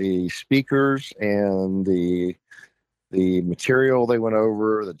powerful. The speakers and the material they went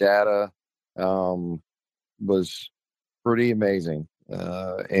over, the data, was pretty amazing.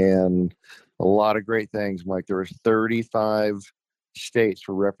 And a lot of great things, Mike. There were 35 states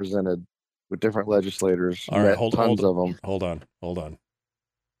were represented with different legislators. All right, tons of them. Hold on.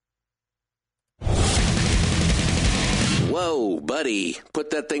 Whoa, buddy.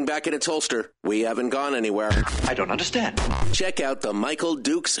 Put that thing back in its holster. We haven't gone anywhere. I don't understand. Check out the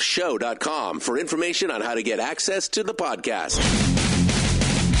MichaelDukesShow.com for information on how to get access to the podcast.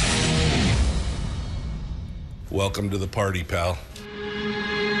 Welcome to the party, pal.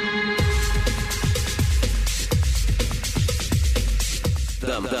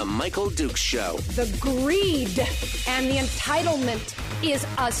 The Michael Dukes Show. The greed and the entitlement is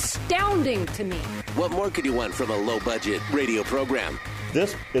astounding to me. What more could you want from a low-budget radio program?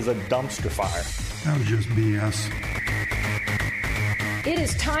 This is a dumpster fire. That was just BS. It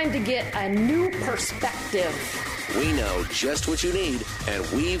is time to get a new perspective. We know just what you need, and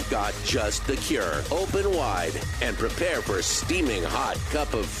we've got just the cure. Open wide and prepare for a steaming hot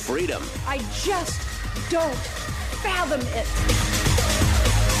cup of freedom. I just don't fathom it.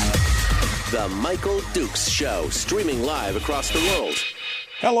 The Michael Dukes Show, streaming live across the world.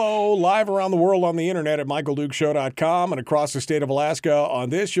 Hello, live around the world on the internet at michaeldukeshow.com and across the state of Alaska on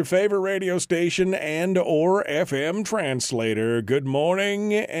this, your favorite radio station and or FM translator. Good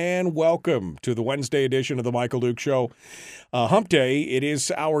morning and welcome to the Wednesday edition of the Michael Dukes Show. Hump Day, it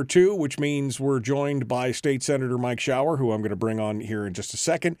is hour 2, which means we're joined by State Senator Mike Shower, who I'm going to bring on here in just a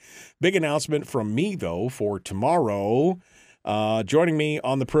second. Big announcement from me, though, for tomorrow. Joining me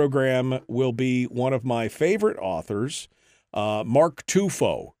on the program will be one of my favorite authors, Mark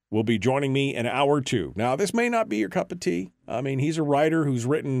Tufo, will be joining me in hour 2. Now, this may not be your cup of tea. I mean, he's a writer who's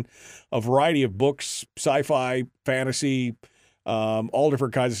written a variety of books, sci-fi, fantasy, all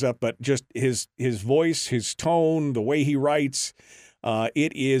different kinds of stuff, but just his voice, his tone, the way he writes,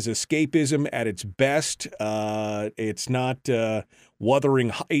 it is escapism at its best. It's not Wuthering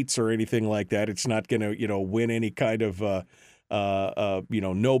Heights or anything like that. It's not going to, win any kind of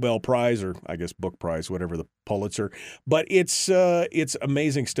Nobel Prize or I guess book prize, whatever, the Pulitzer. But it's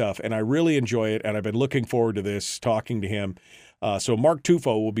amazing stuff, and I really enjoy it, and I've been looking forward to this, talking to him. So Mark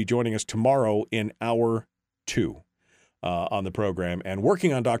Tufo will be joining us tomorrow in hour 2 on the program, and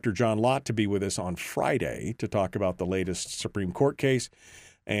working on Dr. John Lott to be with us on Friday to talk about the latest Supreme Court case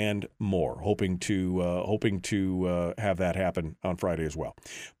and more. Hoping to have that happen on Friday as well.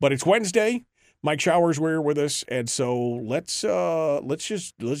 But it's Wednesday. Mike Shower's here with us, and so let's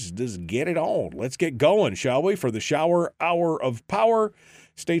just get it on. Let's get going, shall we? For the Shower Hour of Power,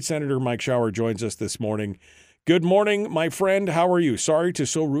 State Senator Mike Shower joins us this morning. Good morning, my friend. How are you? Sorry to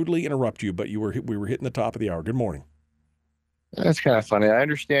so rudely interrupt you, but we were hitting the top of the hour. Good morning. That's kind of funny. I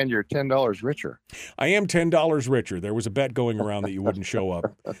understand you're $10 richer. I am $10 richer. There was a bet going around that you wouldn't show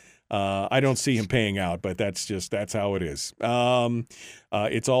up. I don't see him paying out, but that's how it is.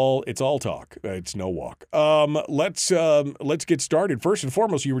 It's all talk. It's no walk. Let's get started. First and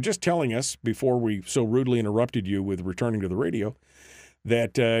foremost, you were just telling us before we so rudely interrupted you with returning to the radio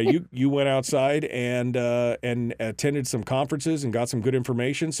that you went outside and attended some conferences and got some good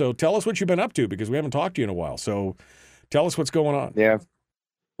information. So tell us what you've been up to, because we haven't talked to you in a while. So tell us what's going on. Yeah.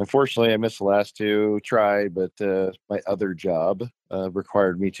 Unfortunately, I missed the last 2. Tried, but my other job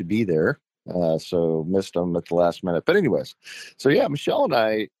required me to be there. So missed them at the last minute. But anyways, so yeah, Michelle and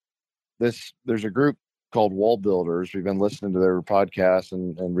I, there's a group called Wall Builders. We've been listening to their podcast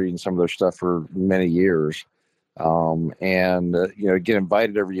and reading some of their stuff for many years. Get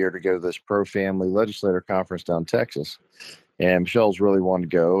invited every year to go to this pro-family legislator conference down in Texas. And Michelle's really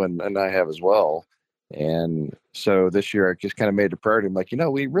wanted to go, and I have as well. And so this year I just kind of made it a priority. I'm like,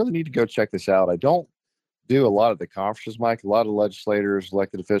 we really need to go check this out. I don't do a lot of the conferences, Mike. A lot of legislators,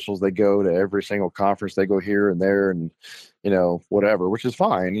 elected officials, they go to every single conference. They go here and there and, whatever, which is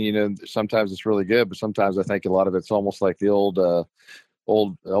fine. Sometimes it's really good, but sometimes I think a lot of it's almost like the old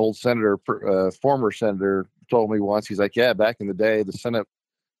senator, former senator told me once. He's like, yeah, back in the day, the Senate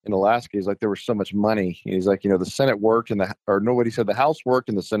in Alaska, he's like, there was so much money. He's like, the Senate worked nobody said the House worked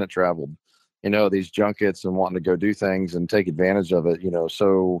and the Senate traveled. These junkets and wanting to go do things and take advantage of it,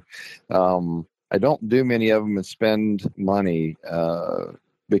 So I don't do many of them and spend money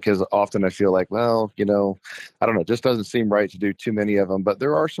because often I feel like, well, I don't know, it just doesn't seem right to do too many of them. But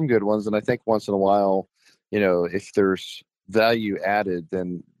there are some good ones. And I think once in a while, if there's value added,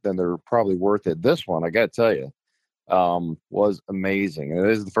 then they're probably worth it. This one, I got to tell you, was amazing. And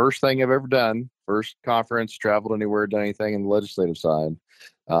it is the first thing I've ever done. First conference, traveled anywhere, done anything in the legislative side.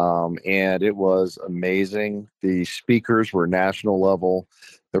 And it was amazing. The speakers were national level.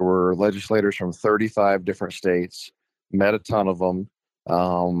 There were legislators from 35 different states, met a ton of them,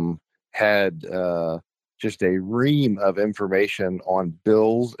 had just a ream of information on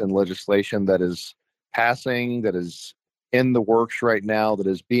bills and legislation that is passing, that is in the works right now, that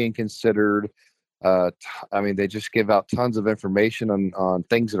is being considered. I mean, they just give out tons of information on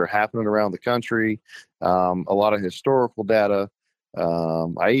things that are happening around the country, a lot of historical data.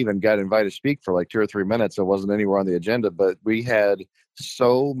 I even got invited to speak for like 2 or 3 minutes. I wasn't anywhere on the agenda, but we had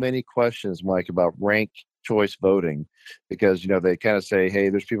so many questions, Mike, about rank choice voting, because, they kind of say, hey,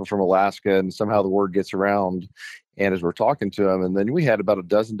 there's people from Alaska, and somehow the word gets around. And as we're talking to them, and then we had about a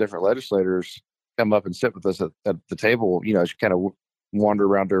dozen different legislators come up and sit with us at the table, as you kind of wander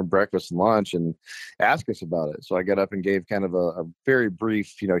around during breakfast and lunch and ask us about it. So I got up and gave kind of a very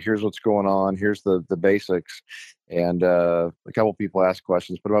brief, here's what's going on, here's the basics. And a couple people asked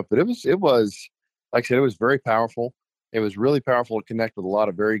questions, put them up, but it was, like I said, it was very powerful. It was really powerful to connect with a lot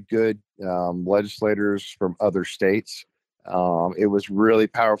of very good legislators from other states. It was really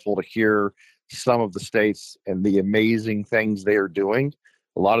powerful to hear some of the states and the amazing things they are doing.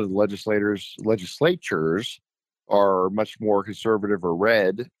 A lot of the legislatures are much more conservative or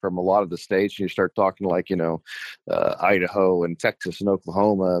red from a lot of the states. You start talking like, Idaho and Texas and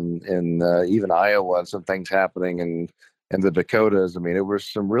Oklahoma and even Iowa, and some things happening and the Dakotas. I mean, it was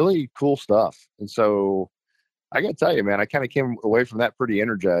some really cool stuff. And so I got to tell you, man, I kind of came away from that pretty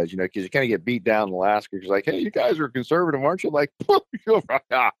energized, because you kind of get beat down in Alaska. It's like, hey, you guys are conservative, aren't you? Like,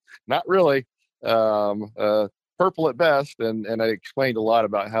 not really. Purple at best. And I explained a lot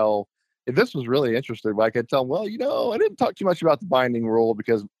about how, if this was really interesting, I could tell them, well, I didn't talk too much about the binding rule,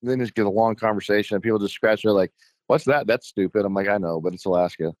 because then it's get a long conversation and people just scratch their like, what's that? That's stupid. I'm like, I know, but it's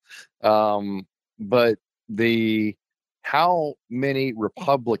Alaska. But how many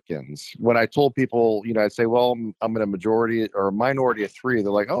Republicans, when I told people, I'd say, well, I'm in a majority or a minority of 3.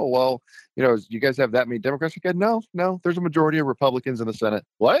 They're like, oh, well, you guys have that many Democrats? I said, no, there's a majority of Republicans in the Senate.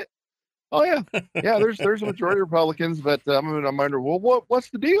 What? Oh yeah, yeah. There's a majority of Republicans, but I'm under. Well, what's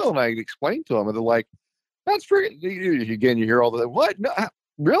the deal? And I explained to them, and they're like, "That's freaking." Again, you hear all the what? No,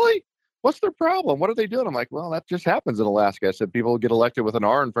 really? What's their problem? What are they doing? I'm like, well, that just happens in Alaska. I said people get elected with an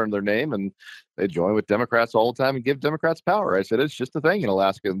R in front of their name, and they join with Democrats all the time and give Democrats power. I said it's just a thing in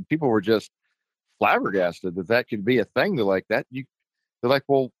Alaska, and people were just flabbergasted that could be a thing. They're like that. They're like,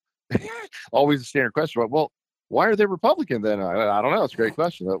 well, always a standard question. Well, why are they Republican then? I don't know. It's a great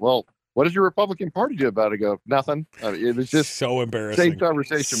question. Well, what does your Republican Party do about it? I go, nothing. It was just so embarrassing. Same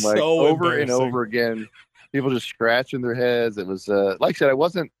conversation, like over and over again. People just scratching their heads. It was like I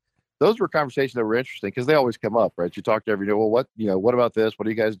said, those were conversations that were interesting because they always come up, right? You talk to everybody, well, what about this? What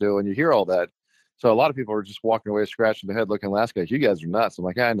do you guys do? And you hear all that. So a lot of people are just walking away, scratching their head, looking at Alaska. You guys are nuts. I'm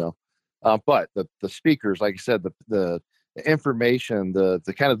like, I know. But the speakers, like I said, the information, the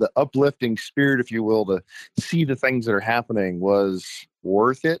kind of the uplifting spirit, if you will, to see the things that are happening was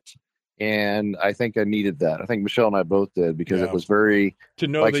worth it. And I think I needed that. I think Michelle and I both did, because it was very to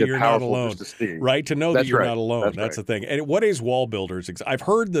know that you're not alone, right? To know that you're not alone. That's the thing. And what is wall builders? I've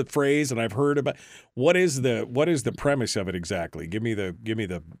heard the phrase, and I've heard about what is the premise of it exactly. Give me the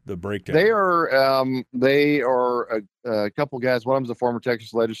breakdown. They are a couple guys. One of them's a former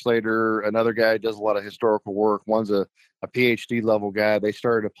Texas legislator. Another guy does a lot of historical work. One's a PhD level guy. They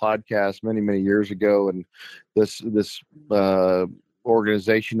started a podcast many years ago, and this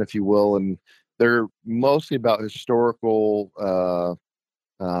organization, if you will, and they're mostly about historical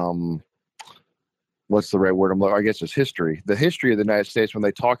what's the right word? I guess it's history. The history of the United States. When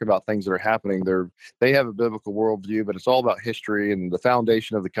they talk about things that are happening, they have a biblical worldview, but it's all about history and the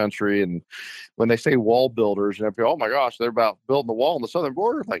foundation of the country. And when they say wall builders, and people, oh my gosh, they're about building the wall on the southern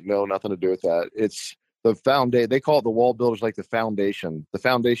border. Like, no, nothing to do with that. It's the foundation. They call it the wall builders, like the foundation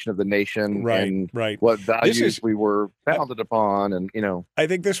of the nation, right? What values we were founded upon, and I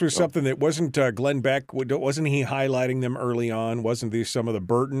think this was something that wasn't Glenn Beck. Wasn't he highlighting them early on? Wasn't these some of the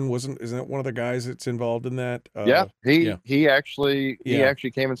Burton? Isn't that one of the guys that's involved in that? He actually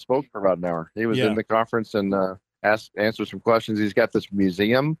came and spoke for about an hour. He was in the conference and answered some questions. He's got this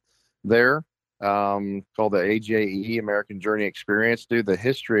museum there. Called the AJE, American Journey Experience. Dude, the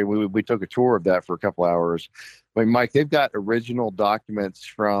history, we took a tour of that for a couple hours. I mean, Mike, they've got original documents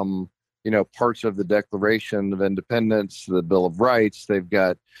from, parts of the Declaration of Independence, the Bill of Rights. They've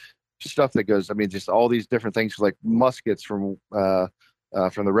got stuff that goes, just all these different things, like muskets from the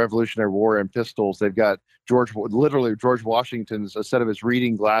Revolutionary War and pistols. They've got George Washington's, a set of his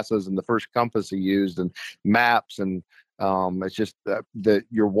reading glasses and the first compass he used, and maps, and it's just that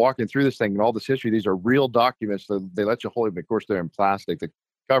you're walking through this thing and all this history. These are real documents. So they let you hold them. Of course, they're in plastic to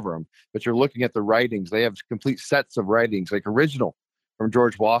cover them, but you're looking at the writings. They have complete sets of writings, like original from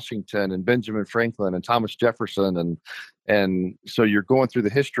George Washington and Benjamin Franklin and Thomas Jefferson. And so you're going through the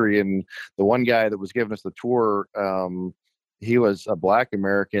history. And the one guy that was giving us the tour, he was a Black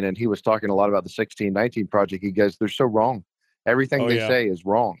American, and he was talking a lot about the 1619 Project. He goes, they're so wrong. Everything Oh, they yeah. say is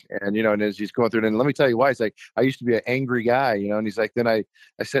wrong. And, and as he's going through it, and let me tell you why. He's like, I used to be an angry guy, and he's like, then I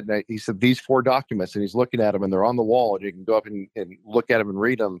said, he said, these 4 documents, and he's looking at them, and they're on the wall, and you can go up and look at them and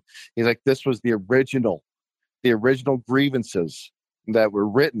read them. He's like, this was the original grievances that were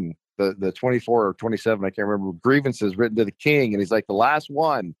written, the 24 or 27, I can't remember, grievances written to the king. And he's like, the last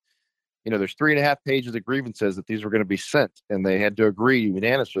one, there's 3.5 pages of grievances that these were going to be sent, and they had to agree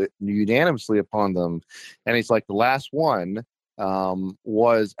unanimously upon them. And he's like, the last one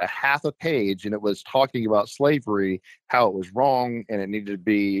was a half a page, and it was talking about slavery, how it was wrong, and it needed to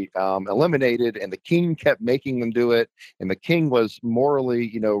be eliminated. And the king kept making them do it, and the king was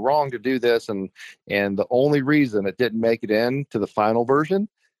morally, wrong to do this. And the only reason it didn't make it into the final version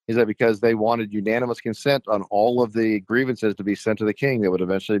is that because they wanted unanimous consent on all of the grievances to be sent to the king that would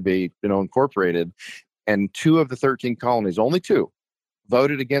eventually be, incorporated. And 2 of the 13 colonies, only 2,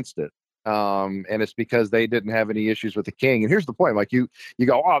 voted against it. And it's because they didn't have any issues with the king. And here's the point: like you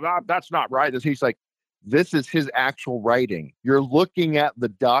go, oh, that's not right. He's like, this is his actual writing. You're looking at the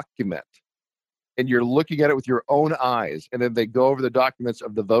document, and you're looking at it with your own eyes. And then they go over the documents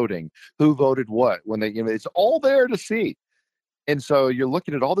of the voting, who voted what, when they, it's all there to see. And so you're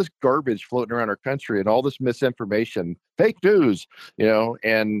looking at all this garbage floating around our country and all this misinformation, fake news,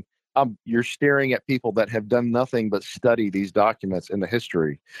 and you're staring at people that have done nothing but study these documents in the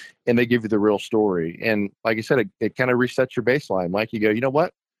history, and they give you the real story. And like I said, it kind of resets your baseline. Like, you go, you know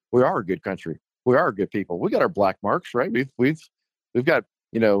what? We are a good country. We are good people. We got our black marks, right? We've got,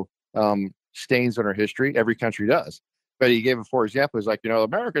 stains on our history. Every country does. But he gave it, for example, he's like,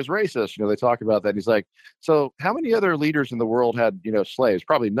 America's racist. They talk about that. He's like, so how many other leaders in the world had, slaves?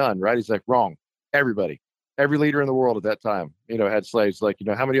 Probably none, right? He's like, wrong. Everybody, every leader in the world at that time, had slaves. Like,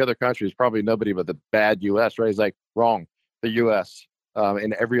 how many other countries? Probably nobody but the bad U.S., right? He's like, wrong. The U.S.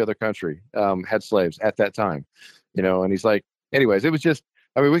 And every other country had slaves at that time, and he's like, anyways, it was just,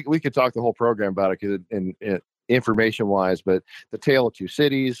 I mean, we could talk the whole program about it because information wise, but the tale of 2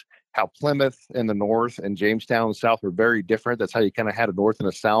 cities, how Plymouth in the north and Jamestown in the south were very different. That's how you kind of had a north and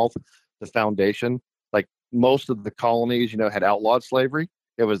a south, the foundation. Like, most of the colonies, had outlawed slavery.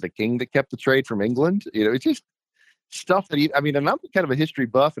 It was the king that kept the trade from England. It's just stuff that and I'm kind of a history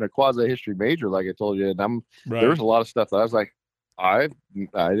buff and a quasi history major, like I told you. And Right. there was a lot of stuff that I was like, I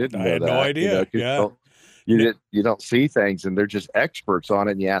didn't know I had that. no idea. Yeah. You don't see things, and they're just experts on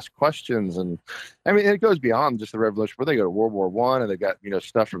it, and you ask questions. And I mean, it goes beyond just the Revolution, where they go to World War I, and they got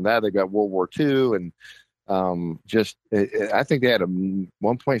stuff from that. They got World War II, and I think they had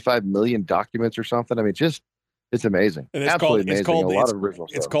 1.5 million documents or something. I mean, it's amazing. And it's Absolutely called, amazing. A lot of original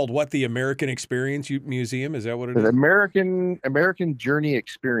stuff. It's called what? The American Experience Museum? Is that what it is? The American Journey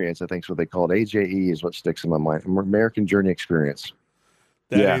Experience, I think is what they call it. AJE is what sticks in my mind. American Journey Experience.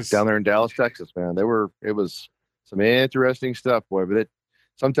 Down there in Dallas, Texas, man. It was some interesting stuff, boy. But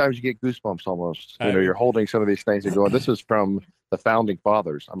sometimes you get goosebumps almost. You're holding some of these things and going, this is from the founding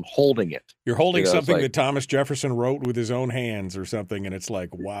fathers. I'm holding it. You're holding something that Thomas Jefferson wrote with his own hands or something, and it's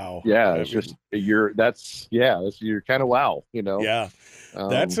like, wow. Yeah, it's just you're kind of wow. Yeah,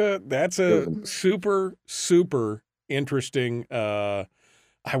 that's a super, super interesting.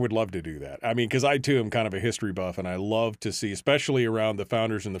 I would love to do that. I mean, because I too am kind of a history buff, and I love to see, especially around the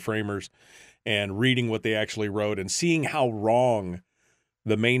founders and the framers, and reading what they actually wrote and seeing how wrong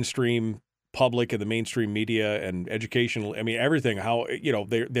the mainstream public and the mainstream media and educational, I mean, everything, how,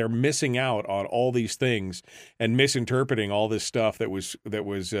 they're missing out on all these things and misinterpreting all this stuff that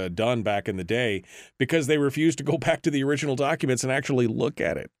was done back in the day because they refused to go back to the original documents and actually look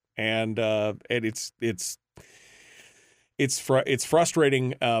at it. And it's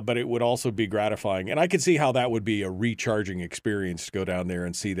frustrating, but it would also be gratifying. And I could see how that would be a recharging experience to go down there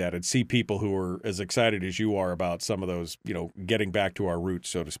and see that and see people who are as excited as you are about some of those, getting back to our roots,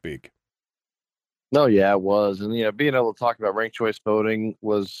 so to speak. No, yeah, it was. And, being able to talk about ranked choice voting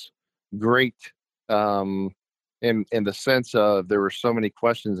was great in the sense of there were so many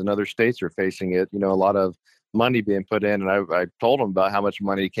questions and other states are facing it, a lot of money being put in. And I told them about how much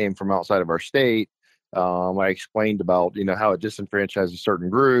money came from outside of our state. I explained about, how it disenfranchises certain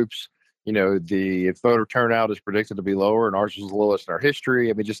groups. The voter turnout is predicted to be lower, and ours was the lowest in our history.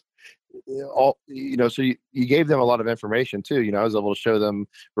 I mean, just all, so you gave them a lot of information too. I was able to show them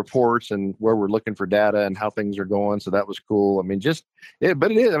reports and where we're looking for data and how things are going. So that was cool. I mean,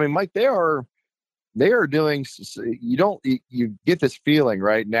 but it is, I mean, Mike, they are doing, you get this feeling,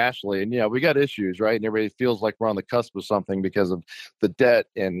 right, nationally, and we got issues, right, and everybody feels like we're on the cusp of something because of the debt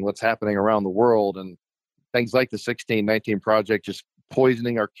and what's happening around the world and things like the 1619 Project just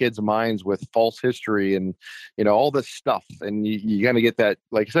poisoning our kids' minds with false history and all this stuff. And you kind of get that,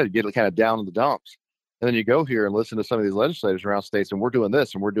 like I said, you get kind of down in the dumps. And then you go here and listen to some of these legislators around states, and we're doing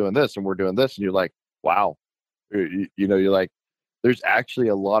this, and we're doing this, and we're doing this, and you're like, wow, you're like, there's actually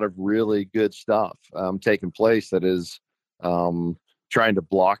a lot of really good stuff taking place that is trying to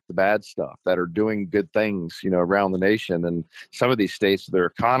block the bad stuff, that are doing good things, around the nation. And some of these states, their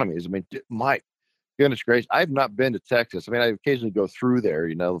economies, I mean, my goodness gracious, I've not been to Texas. I mean, I occasionally go through there,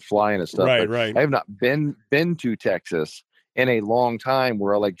 flying and stuff. Right. I have not been to Texas in a long time,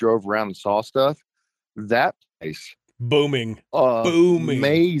 where I like drove around and saw stuff. That place, booming,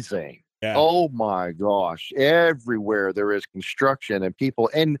 amazing. Yeah. Oh my gosh. Everywhere there is construction and people.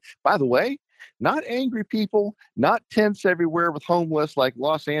 And by the way, not angry people, not tents everywhere with homeless like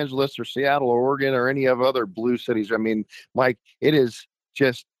Los Angeles or Seattle or Oregon or any of other blue cities. I mean, Mike, it is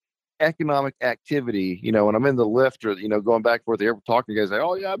just economic activity. When I'm in the lift or, going back and forth the airport talking to guys, like,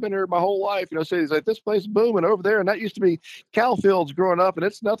 oh yeah, I've been here my whole life. Cities like, this place is booming over there. And that used to be cow fields growing up, and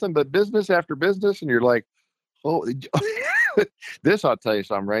it's nothing but business after business. And you're like, oh, this, I'll tell you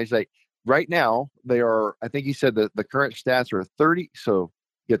something, right? It's like, right now, they are, I think he said that the current stats are 30. So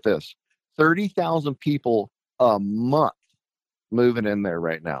get this, 30,000 people a month moving in there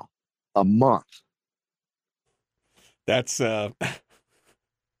right now. A month. That's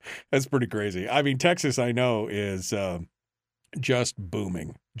that's pretty crazy. I mean, Texas, I know, is just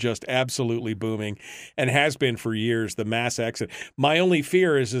booming, just absolutely booming, and has been for years, the mass exit. My only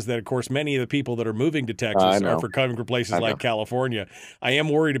fear is that, of course, many of the people that are moving to Texas are coming from places like California. I am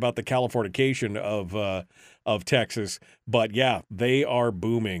worried about the Californication of Texas, but yeah, they are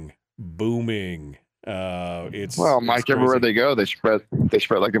booming. Mike, everywhere they go, they spread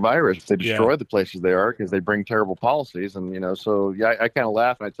like a virus. They destroy the places they are because they bring terrible policies. And, so yeah, I kind of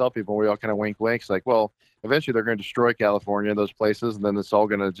laugh and I tell people, we all kind of wink. It's like, well, eventually they're going to destroy California, those places, and then it's all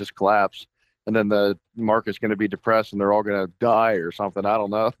going to just collapse. And then the market's going to be depressed and they're all going to die or something. I don't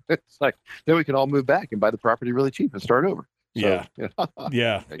know. It's like, then we can all move back and buy the property really cheap and start over. So,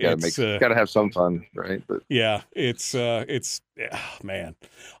 yeah. Gotta have some fun, right? But it's man.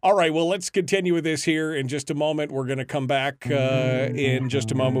 All right, well, let's continue with this here in just a moment. We're going to come back in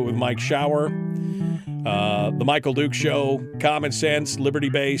just a moment with Mike Shower. The Michael Duke Show, common sense,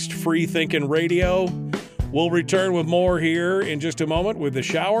 liberty-based, free-thinking radio. We'll return with more here in just a moment with the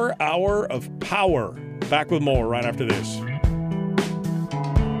Shower Hour of Power. Back with more right after this.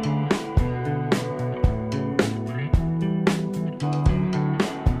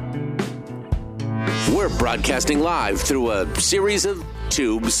 We're broadcasting live through a series of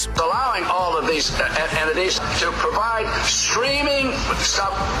tubes. Allowing all of these entities to provide streaming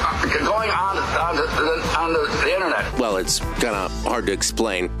stuff going on the internet. Well, it's kind of hard to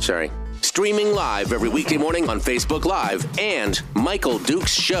explain. Sorry. Streaming live every weekday morning on Facebook Live and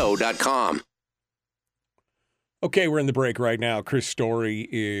MichaelDukesShow.com. Okay, we're in the break right now. Mike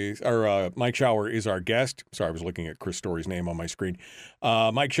Shower is our guest. Sorry, I was looking at Chris Story's name on my screen.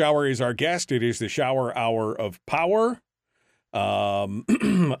 Mike Shower is our guest. It is the Shower Hour of Power. I'm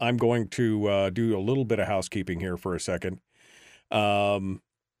going to do a little bit of housekeeping here for a second. Harold,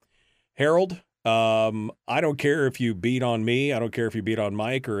 I don't care if you beat on me. I don't care if you beat on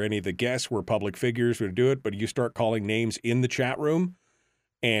Mike or any of the guests. We're public figures. We do it, but you start calling names in the chat room,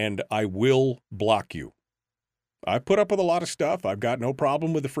 and I will block you. I put up with a lot of stuff. I've got no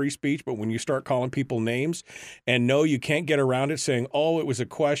problem with the free speech, but when you start calling people names, and no, you can't get around it saying, oh, it was a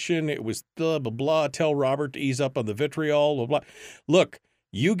question, it was blah, blah, blah, tell Robert to ease up on the vitriol, blah, blah. Look,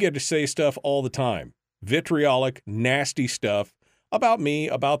 you get to say stuff all the time. Vitriolic, nasty stuff about me,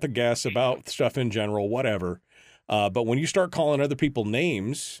 about the guests, about stuff in general, whatever. But when you start calling other people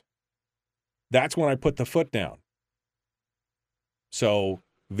names, that's when I put the foot down. So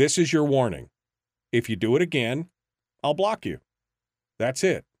this is your warning. If you do it again, I'll block you. That's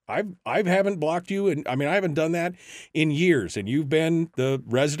it. I haven't blocked you, and I haven't done that in years, and you've been the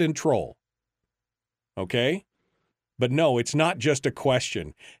resident troll. Okay? But no, it's not just a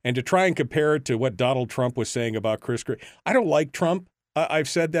question. And to try and compare it to what Donald Trump was saying about Chris Christie, I don't like Trump. I've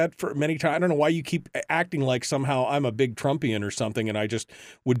said that for many times. I don't know why you keep acting like somehow I'm a big Trumpian or something and I just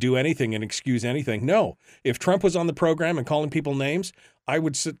would do anything and excuse anything. No. If Trump was on the program and calling people names, I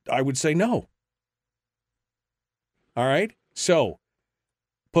would say no. All right? So,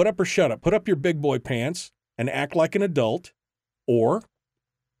 put up or shut up. Put up your big boy pants and act like an adult, or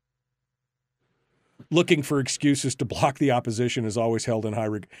looking for excuses to block the opposition is always held in high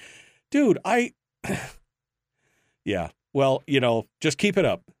regard. Dude, yeah. Well, just keep it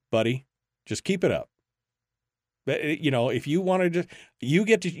up, buddy. Just keep it up. If you want to just, you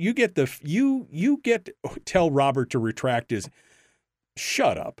get to tell Robert to retract his,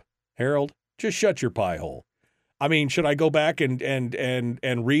 shut up, Harold. Just shut your pie hole. I mean, should I go back and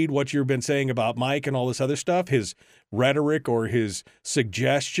read what you've been saying about Mike and all this other stuff, his rhetoric or his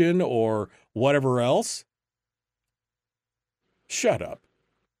suggestion or whatever else? Shut up.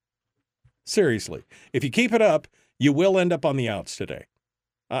 Seriously. If you keep it up, you will end up on the outs today.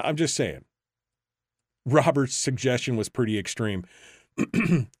 I'm just saying. Robert's suggestion was pretty extreme.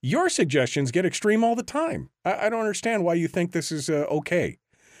 Your suggestions get extreme all the time. I don't understand why you think this is okay.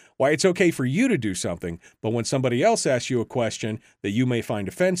 Why it's okay for you to do something, but when somebody else asks you a question that you may find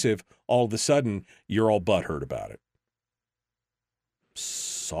offensive, all of a sudden you're all butthurt about it.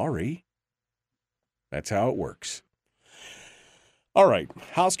 Sorry. That's how it works. All right,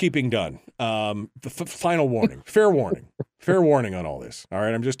 housekeeping done. The final warning, fair warning on all this. All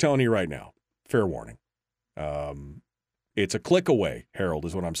right, I'm just telling you right now, fair warning. It's a click away, Harold,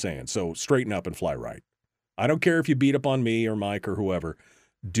 is what I'm saying. So straighten up and fly right. I don't care if you beat up on me or Mike or whoever.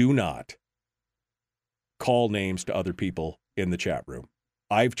 Do not call names to other people in the chat room.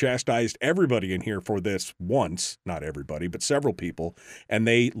 I've chastised everybody in here for this once, not everybody, but several people, and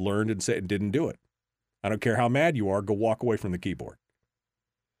they learned and said didn't do it. I don't care how mad you are, go walk away from the keyboard.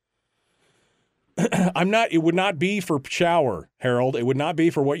 It would not be for Shower, Harold. It would not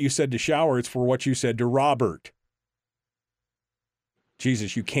be for what you said to Shower. It's for what you said to Robert.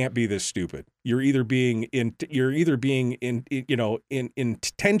 Jesus, you can't be this stupid. You're either being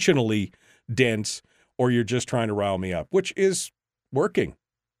intentionally dense, or you're just trying to rile me up, which is working.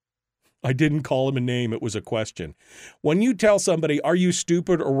 I didn't call him a name. It was a question. When you tell somebody, are you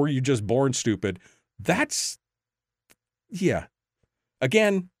stupid or were you just born stupid? Yeah.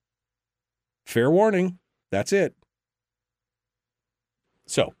 Again, fair warning. That's it.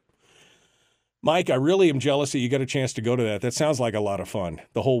 So, Mike, I really am jealous that you got a chance to go to that. That sounds like a lot of fun.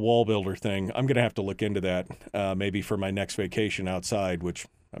 The whole wall builder thing. I'm going to have to look into that maybe for my next vacation outside, which,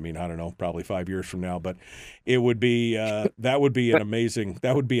 I mean, I don't know, probably 5 years from now, but it would be, that would be an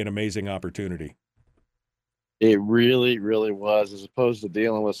amazing opportunity. It really, really was, as opposed to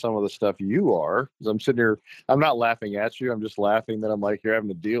dealing with some of the stuff you are. 'Cause I'm sitting here, I'm not laughing at you. I'm just laughing that I'm like, you're having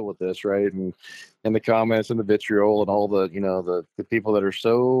to deal with this, right? And the comments and the vitriol and all the, the people that are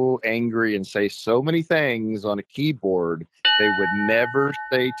so angry and say so many things on a keyboard, they would never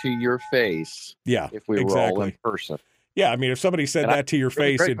say to your face. Yeah, if we were all in person. Yeah, I mean, if somebody said that to your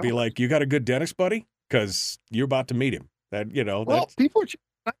face, it'd be like, you got a good dentist, buddy? Because you're about to meet him. Well, people are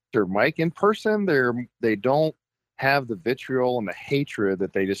nicer, Mike. In person, they don't have the vitriol and the hatred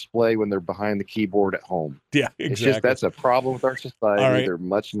that they display when they're behind the keyboard at home. Yeah, exactly. It's just that's a problem with our society. Right. They're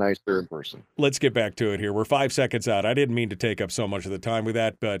much nicer in person. Let's get back to it here. We're 5 seconds out. I didn't mean to take up so much of the time with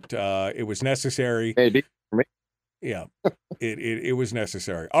that, but it was necessary. Maybe for me. Yeah, it was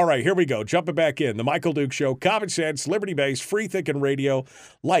necessary. All right, here we go. Jumping back in. The Michael Duke Show. Common sense, liberty-based, free-thinking radio.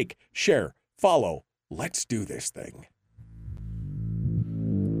 Like, share, follow. Let's do this thing.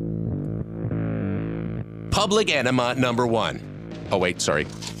 Public enema number one. Oh, wait, sorry.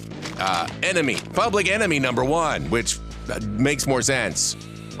 Enemy. Public enemy number one, which makes more sense.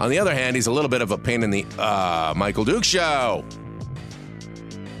 On the other hand, he's a little bit of a pain in the Michael Duke Show.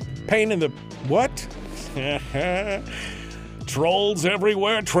 Pain in the what? Trolls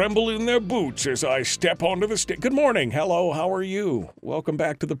everywhere tremble in their boots as I step onto the stage. Good morning. Hello. How are you? Welcome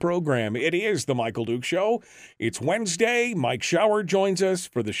back to the program. It is the Michael Duke Show. It's Wednesday. Mike Shower joins us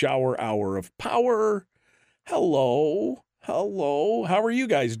for the Shower Hour of Power. Hello. How are you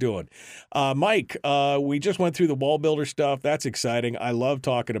guys doing? Mike, we just went through the wall builder stuff. That's exciting. I love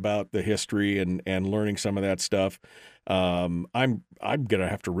talking about the history and learning some of that stuff. I'm going to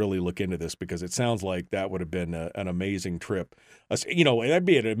have to really look into this because it sounds like that would have been an amazing trip. That'd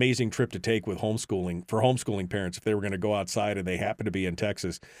be an amazing trip to take with homeschooling parents if they were going to go outside and they happen to be in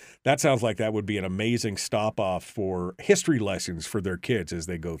Texas. That sounds like that would be an amazing stop off for history lessons for their kids as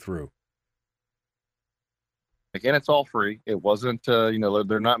they go through. Again, it's all free. It wasn't,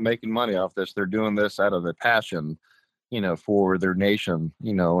 they're not making money off this. They're doing this out of a passion, for their nation,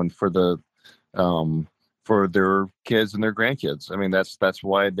 and for their kids and their grandkids. I mean, that's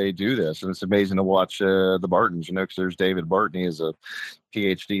why they do this. And it's amazing to watch the Bartons, because there's David Barton. He is a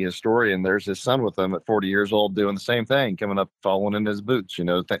PhD historian. There's his son with them at 40 years old doing the same thing, coming up, following in his boots,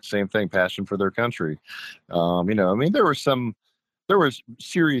 that same thing, passion for their country. There was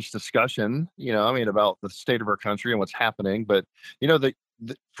serious discussion, about the state of our country and what's happening. But,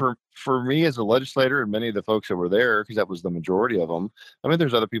 for me as a legislator and many of the folks that were there, because that was the majority of them,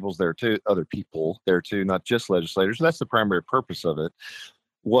 there's other people there too, not just legislators. That's the primary purpose of it,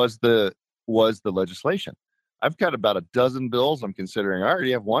 was the legislation. I've got about a dozen bills I'm considering. I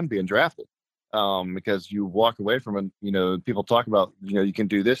already have one being drafted. because you walk away from it, people talk about, you can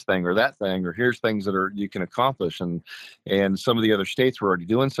do this thing or that thing, or here's things that you can accomplish. And some of the other states were already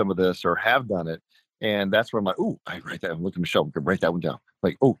doing some of this or have done it. And that's where I'm like, oh, I write that. Look at Michelle, write that one down.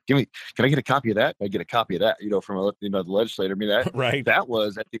 Like, oh, can I get a copy of that? I get a copy of that, from the legislator. I mean, that, Right. that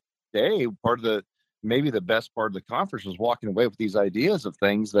was at the day, maybe the best part of the conference was walking away with these ideas of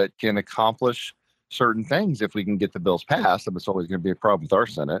things that can accomplish certain things if we can get the bills passed. And it's always going to be a problem with our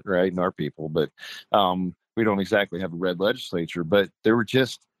Senate, right, and our people. But we don't exactly have a red legislature. But they were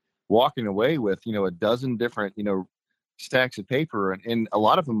just walking away with, a dozen different, stacks of paper, and a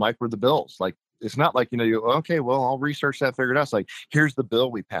lot of them, Mike, were the bills. Like, it's not like, okay, well, I'll research that, figure it out. It's like, here's the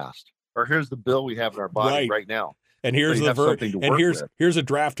bill we passed, or here's the bill we have in our body right now. And here's so the verb, and here's here's a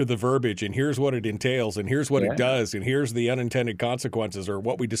draft of the verbiage, and here's what it entails, and here's what it does, and here's the unintended consequences, or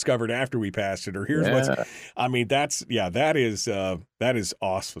what we discovered after we passed it, or here's what's. I mean, that is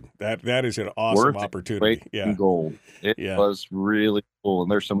awesome. That is an awesome opportunity. Yeah, gold. It was really cool, and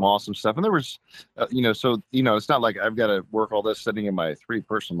there's some awesome stuff. And there was, it's not like I've got to work all this sitting in my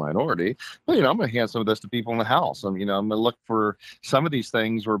 3-person minority, but I'm going to hand some of this to people in the House. I'm going to look for some of these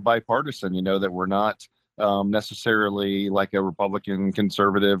things were bipartisan. That we're not. Necessarily like a Republican,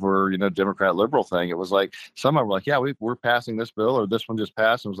 conservative, or Democrat, liberal thing. It was like some were like, yeah, we're passing this bill, or this one just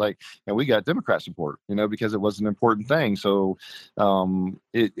passed. And it was like, and we got Democrat support, because it was an important thing. So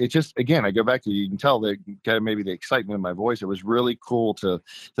it just, again, I go back to, you can tell that kind of maybe the excitement in my voice. It was really cool to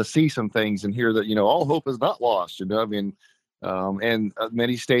see some things and hear that all hope is not lost. I mean. And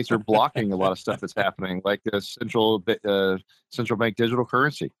many states are blocking a lot of stuff that's happening, like the central bank digital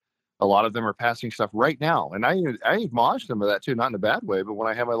currency. A lot of them are passing stuff right now. And I admonish them of that too, not in a bad way, but when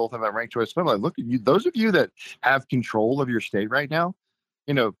I have my little thing about ranked choice spending, like, look at you, those of you that have control of your state right now,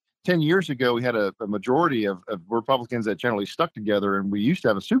 10 years ago, we had a majority of Republicans that generally stuck together, and we used to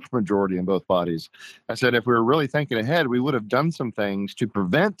have a supermajority in both bodies. I said, if we were really thinking ahead, we would have done some things to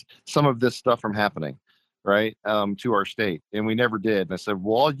prevent some of this stuff from happening, right, to our state. And we never did. And I said,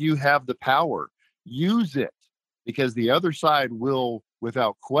 while you have the power, use it, because the other side will,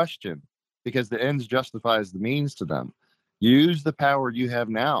 without question, because the ends justifies the means to them. Use the power you have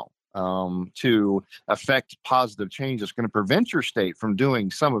now to affect positive change that's going to prevent your state from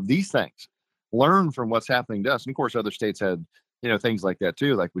doing some of these things. Learn from what's happening to us. And of course, other states had, things like that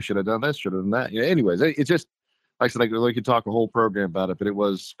too. Like, we should have done this, should have done that. Anyways, it's just, like I said, we could talk a whole program about it, but it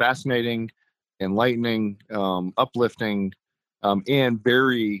was fascinating, enlightening, uplifting, and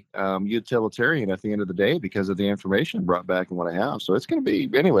very utilitarian at the end of the day because of the information brought back and what I have. So it's going to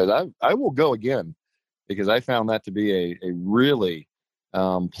be, anyways, I will go again, because I found that to be a really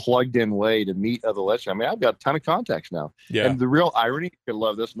plugged in way to meet other legislators. I mean, I've got a ton of contacts now. Yeah. And the real irony, I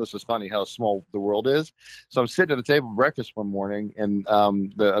love this, and this is funny how small the world is. So I'm sitting at a table for breakfast one morning, and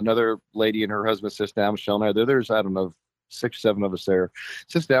another lady and her husband sits down, Michelle and I, there's, I don't know, 6, 7 of us there,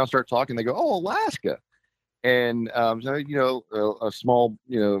 sits down, start talking. They go, oh, Alaska. And so, a small,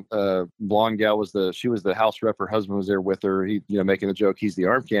 blonde gal was the House rep. Her husband was there with her. He, making a joke. He's the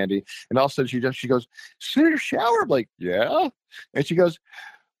arm candy. And all of a sudden she goes, Senator Shower. I'm like, yeah. And she goes,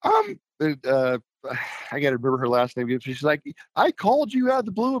 I got to remember her last name. She's like, I called you out of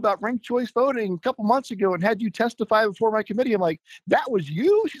the blue about ranked choice voting a couple months ago and had you testify before my committee. I'm like, that was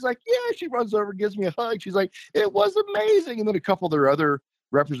you? She's like, yeah. She runs over and gives me a hug. She's like, it was amazing. And then a couple of their other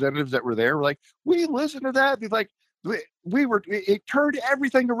representatives that were there were like, we listened to that. They're like, it turned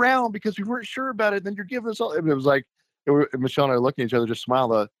everything around because we weren't sure about it. And then you're giving us all. And it was like, Michelle and I looking at each other, just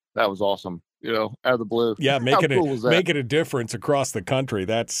smile. That was awesome. Out of the blue. Yeah, making a difference across the country.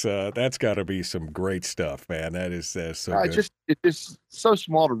 That's got to be some great stuff, man. That is so good. It's so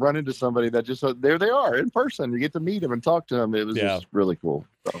small to run into somebody that just there they are in person. You get to meet them and talk to them. It was just really cool.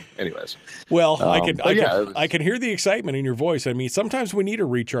 So, anyways, well, I can hear the excitement in your voice. I mean, sometimes we need a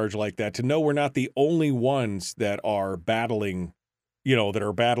recharge like that to know we're not the only ones that are battling. That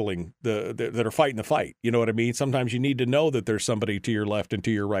are battling that are fighting the fight. You know what I mean? Sometimes you need to know that there's somebody to your left and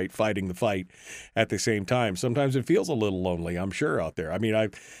to your right fighting the fight at the same time. Sometimes it feels a little lonely, I'm sure, out there. I mean,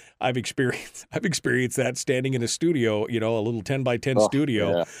 I've experienced that standing in a studio, a little 10x10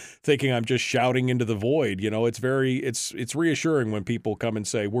 studio, thinking I'm just shouting into the void. It's reassuring when people come and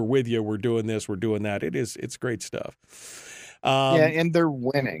say, we're with you, we're doing this, we're doing that. It's great stuff. And they're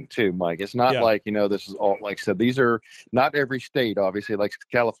winning too, Mike. It's not like, this is all, like I said, these are not every state, obviously, like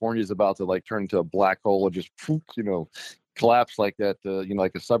California is about to turn into a black hole and just, collapse like that,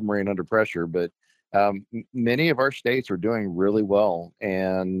 like a submarine under pressure. But many of our states are doing really well.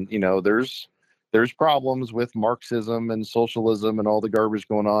 And, there's problems with Marxism and socialism and all the garbage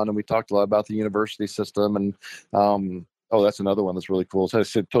going on. And we talked a lot about the university system and, Oh, that's another one that's really cool. So I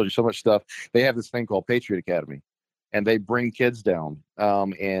told you so much stuff. They have this thing called Patriot Academy, and they bring kids down,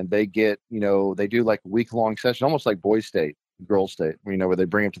 and they get, they do like a week-long session, almost like Boys State, Girls State, where they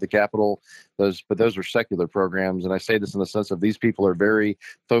bring them to the Capitol. Those are secular programs, and I say this in the sense of these people are very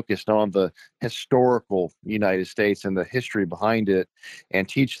focused on the historical United States and the history behind it, and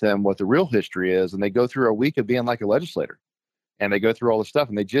teach them what the real history is. And they go through a week of being like a legislator, and they go through all the stuff.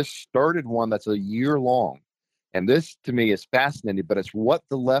 And they just started one that's a year long. And this, to me, is fascinating, but it's what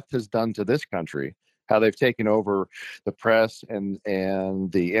the left has done to this country, how they've taken over the press and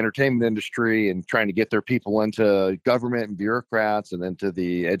the entertainment industry and trying to get their people into government and bureaucrats and into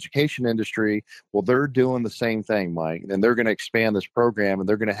the education industry. Well, they're doing the same thing, Mike, and they're going to expand this program, and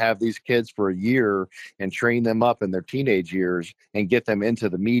they're going to have these kids for a year and train them up in their teenage years and get them into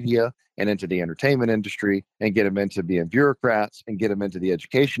the media and into the entertainment industry and get them into being bureaucrats and get them into the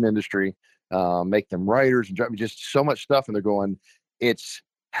education industry. Make them writers and just so much stuff. And they're going, it's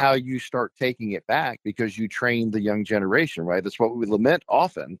how you start taking it back because you train the young generation, right? That's what we lament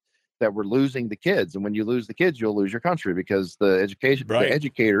often, that we're losing the kids. And when you lose the kids, you'll lose your country, because the education, right. The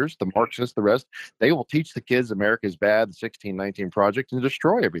educators, the Marxists, the rest, they will teach the kids America's bad, the 1619 Project, and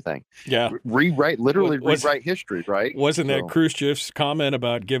destroy everything. Yeah. Rewrite history, right? Wasn't that Khrushchev's comment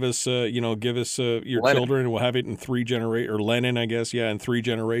about give us your Lenin. children and we'll have it in 3 generations, or Lenin, I guess, in 3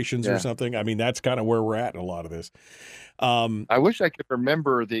 generations or something. I mean, that's kind of where we're at in a lot of this. I wish I could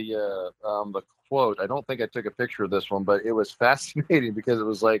remember the quote. I don't think I took a picture of this one, but it was fascinating because it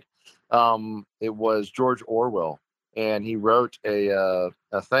was like, it was George Orwell, and he wrote a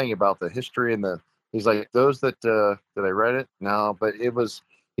thing about the history and he's like, those that, did I read it? No, but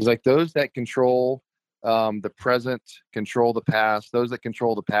he's like, those that control the present control the past, those that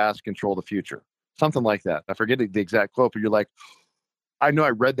control the past control the future. Something like that. I forget the exact quote, but you're like, I know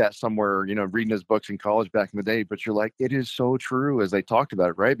I read that somewhere, reading his books in college back in the day, but you're like, it is so true as they talked about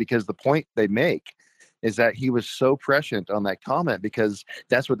it, right? Because the point they make is that he was so prescient on that comment because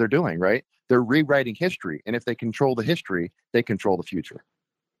that's what they're doing, right? They're rewriting history. And if they control the history, they control the future.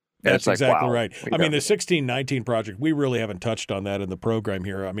 That's exactly right. I mean, the 1619 Project, we really haven't touched on that in the program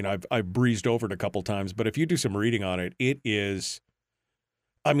here. I mean, I've breezed over it a couple times, but if you do some reading on it, it's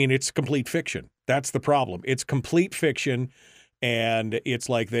complete fiction. That's the problem. It's complete fiction. And it's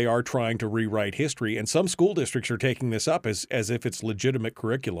like they are trying to rewrite history. And some school districts are taking this up as if it's legitimate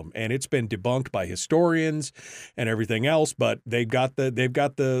curriculum. And it's been debunked by historians and everything else. But they've got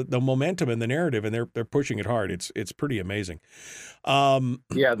the momentum and the narrative, and they're pushing it hard. It's pretty amazing.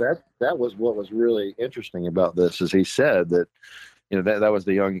 That was what was really interesting about this, is he said that, that was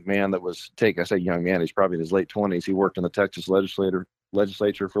the young man that was I say young man, he's probably in his late 20s. He worked in the Texas legislature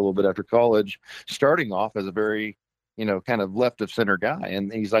for a little bit after college, starting off as a very kind of left of center guy.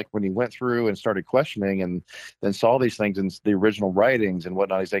 And he's like, when he went through and started questioning and then saw these things in the original writings and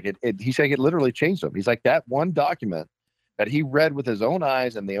whatnot, he's like, it literally changed him. He's like, that one document that he read with his own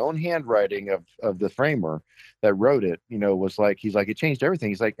eyes and the own handwriting of the framer that wrote it, was like, he's like, it changed everything.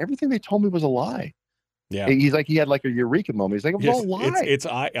 He's like, everything they told me was a lie. Yeah. He's like, he had like a eureka moment. He's like, it was all a lie. It's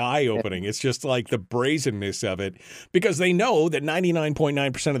eye-opening. It's just like the brazenness of it, because they know that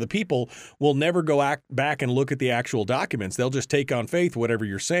 99.9% of the people will never go back and look at the actual documents. They'll just take on faith whatever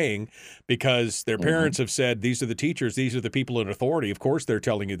you're saying, because their parents have said, these are the teachers, these are the people in authority. Of course, they're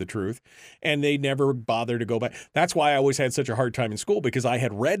telling you the truth. And they never bother to go back. That's why I always had such a hard time in school, because I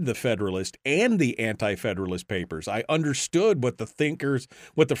had read the Federalist and the Anti-Federalist papers. I understood what the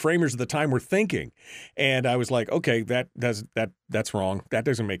framers of the time were thinking. And I was like, okay, that's wrong. That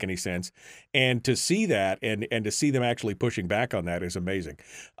doesn't make any sense. And to see that and to see them actually pushing back on that is amazing.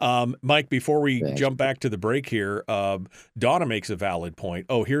 Mike, before we jump back to the break here, Donna makes a valid point.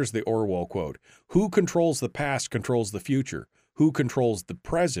 Oh, here's the Orwell quote. Who controls the past controls the future. Who controls the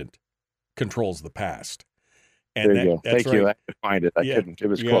present controls the past. And there you go. Thank you. I could find it. I couldn't. It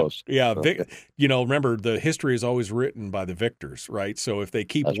was close. Yeah. So, remember, the history is always written by the victors, right? So if they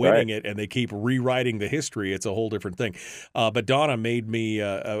keep winning it and they keep rewriting the history, it's a whole different thing. But Donna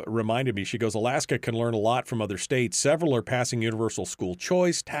reminded me, she goes, Alaska can learn a lot from other states. Several are passing universal school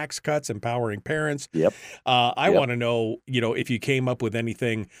choice, tax cuts, empowering parents. Yep. I want to know, if you came up with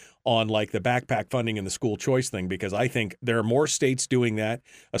anything on like the backpack funding and the school choice thing, because I think there are more states doing that,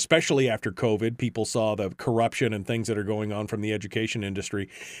 especially after COVID. People saw the corruption and things that are going on from the education industry.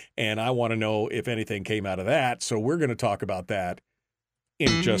 And I want to know if anything came out of that. So we're going to talk about that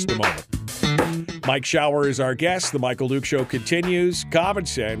in just a moment. Mike Shower is our guest. The Michael Duke Show continues. Common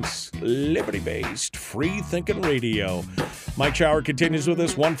sense, liberty-based, free-thinking radio. Mike Shower continues with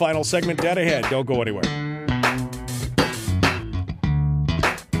us. One final segment dead ahead. Don't go anywhere.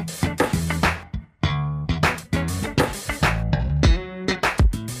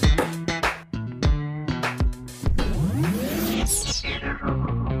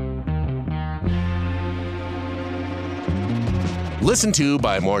 listened to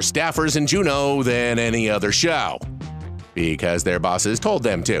by more staffers in Juneau than any other show, because their bosses told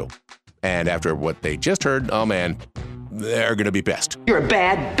them to. And after what they just heard, oh man, they're going to be pissed. You're a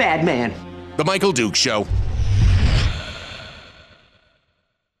bad, bad man. The Michael Dukes Show.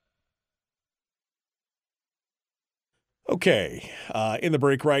 Okay, in the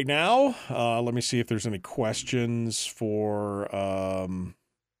break right now, let me see if there's any questions for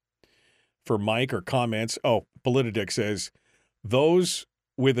Mike or comments. Oh, Politidic says, those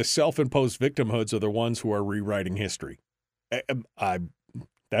with the self-imposed victimhoods are the ones who are rewriting history.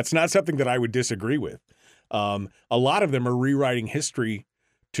 That's not something that I would disagree with. A lot of them are rewriting history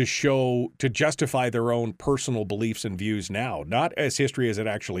to justify their own personal beliefs and views now, not as history as it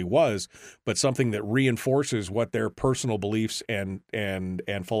actually was, but something that reinforces what their personal beliefs and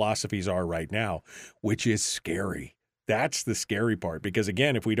philosophies are right now, which is scary. That's the scary part, because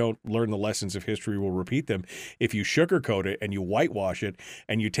again, if we don't learn the lessons of history, we'll repeat them. If you sugarcoat it and you whitewash it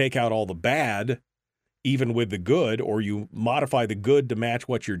and you take out all the bad, even with the good, or you modify the good to match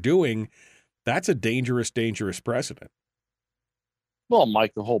what you're doing, that's a dangerous, dangerous precedent. Well,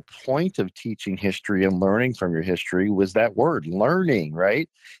 Mike, the whole point of teaching history and learning from your history was that word, learning, right?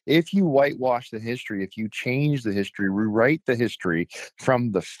 If you whitewash the history, if you change the history, rewrite the history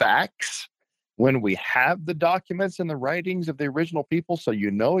from the facts, when we have the documents and the writings of the original people, so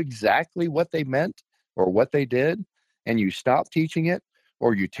you know exactly what they meant or what they did, and you stop teaching it,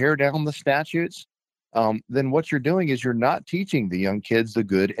 or you tear down the statutes, then what you're doing is you're not teaching the young kids the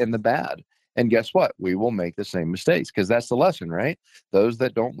good and the bad. And guess what? We will make the same mistakes, because that's the lesson, right? Those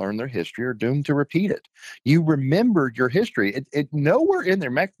that don't learn their history are doomed to repeat it. You remembered your history. It nowhere in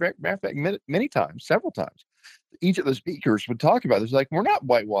there, matter of fact, many times, several times, each of the speakers would talk about this. Like, we're not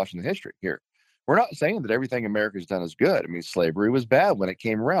whitewashing the history here. We're not saying that everything America's done is good. I mean, slavery was bad when it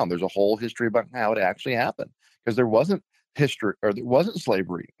came around. There's a whole history about how it actually happened, because there wasn't history, or there wasn't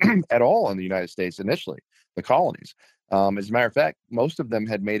slavery at all in the United States initially, the colonies. As a matter of fact, most of them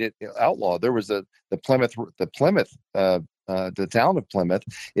had made it outlaw. There was the town of Plymouth.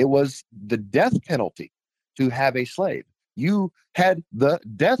 It was the death penalty to have a slave. You had the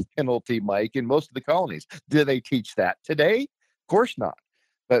death penalty, Mike, in most of the colonies. Do they teach that today? Of course not.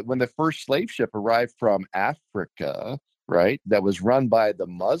 But when the first slave ship arrived from Africa, right, that was run by the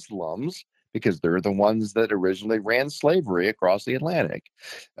Muslims, because they're the ones that originally ran slavery across the Atlantic.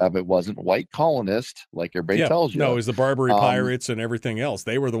 It wasn't white colonists, like everybody tells you. No, it was the Barbary pirates and everything else.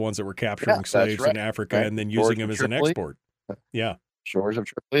 They were the ones that were capturing slaves in Africa and then using them as an export. Yeah. Shores of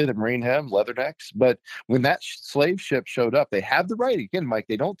Tripoli, the Marine Head, Leathernecks. But when that slave ship showed up, they have the writing. Again, Mike,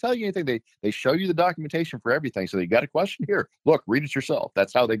 they don't tell you anything. They show you the documentation for everything. So you got a question here. Look, read it yourself.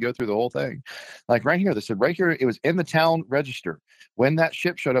 That's how they go through the whole thing. Like right here, they said right here, it was in the town register. When that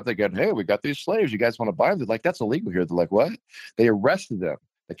ship showed up, they go, hey, we got these slaves. You guys want to buy them? They're like, that's illegal here. They're like, what? They arrested them,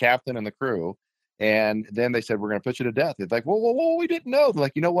 the captain and the crew. And then they said, we're going to put you to death. It's like, whoa, we didn't know. They're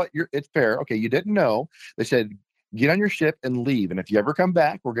like, you know what? It's fair. Okay, you didn't know. They said, get on your ship and leave. And if you ever come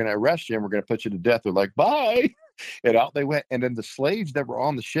back, we're going to arrest you and we're going to put you to death. They're like, bye. And out they went. And then the slaves that were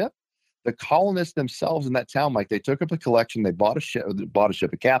on the ship, the colonists themselves in that town, Mike, they took up a collection. They bought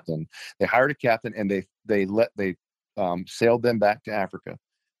a captain. They hired a captain, and they sailed them back to Africa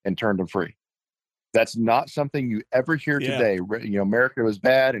and turned them free. That's not something you ever hear today. You know, America was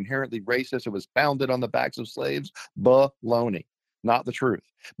bad, inherently racist. It was founded on the backs of slaves. Baloney. Not the truth.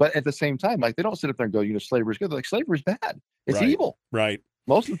 But at the same time, like, they don't sit up there and go, slavery is good. They're like, slavery is bad. It's evil. Right.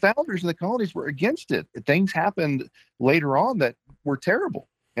 Most of the founders of the colonies were against it. Things happened later on that were terrible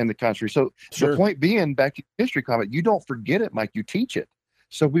in the country. So the point being, back to your history comment, you don't forget it, Mike. You teach it.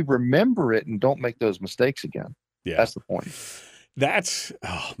 So we remember it and don't make those mistakes again. Yeah. That's the point.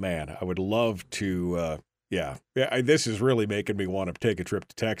 Oh man, I would love to, this is really making me want to take a trip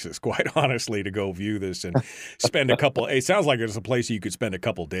to Texas, quite honestly, to go view this and spend it sounds like it's a place you could spend a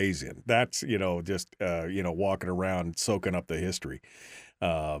couple days in. That's, walking around, soaking up the history.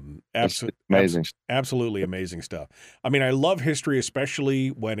 Absolutely amazing stuff. I mean, I love history, especially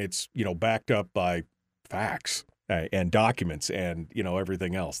when it's, backed up by facts and documents and,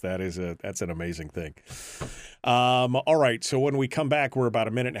 everything else. That's an amazing thing. All right. So when we come back, we're about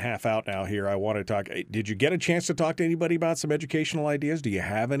a minute and a half out now here. I want to talk. Did you get a chance to talk to anybody about some educational ideas? Do you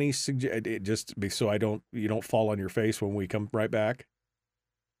have any just so you don't fall on your face when we come right back?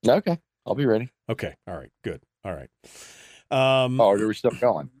 Okay. I'll be ready. Okay. All right. Good. All right. Are we still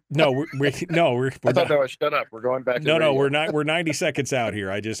going? No, we're I thought that was shut up. We're going back. No, we're not. We're 90 seconds out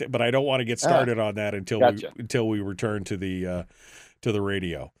here. But I don't want to get started on that until we return to the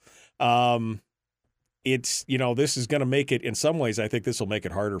radio. it's, this is going to make it, in some ways, I think this will make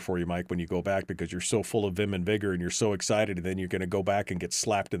it harder for you, Mike, when you go back, because you're so full of vim and vigor and you're so excited, and then you're going to go back and get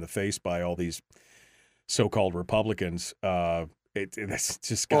slapped in the face by all these so-called Republicans. It's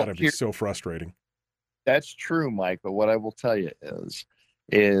just got to be so frustrating. That's true, Mike. But what I will tell you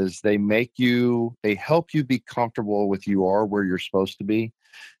is they help you be comfortable with you are where you're supposed to be.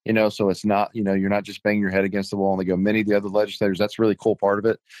 So it's not, you're not just banging your head against the wall. And they go, many of the other legislators, that's a really cool part of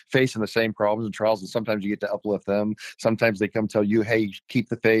it, facing the same problems and trials. And sometimes you get to uplift them. Sometimes they come tell you, hey, keep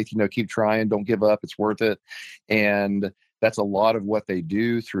the faith, keep trying, don't give up. It's worth it. And that's a lot of what they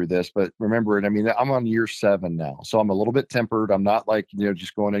do through this. But remember, I'm on year 7 now, so I'm a little bit tempered. I'm not like,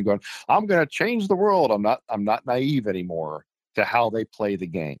 just going, I'm going to change the world. I'm not naive anymore to how they play the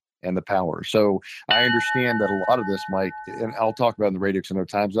game and the power. So I understand that a lot of this, Mike, and I'll talk about it in the radio because I know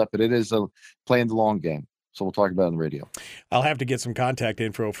time's up, but it is playing the long game. So we'll talk about it on the radio. I'll have to get some contact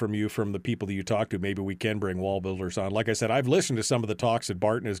info from you, from the people that you talk to. Maybe we can bring wall builders on. Like I said, I've listened to some of the talks that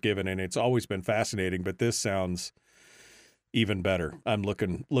Barton has given, and it's always been fascinating, but this sounds even better. I'm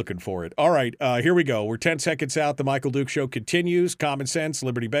looking for it. All right, here we go. We're 10 seconds out. The Michael Duke Show continues. Common sense,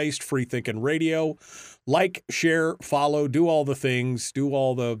 liberty-based, free-thinking radio. Like, share, follow, do all the things.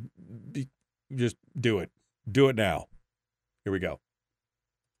 Just do it. Do it now. Here we go.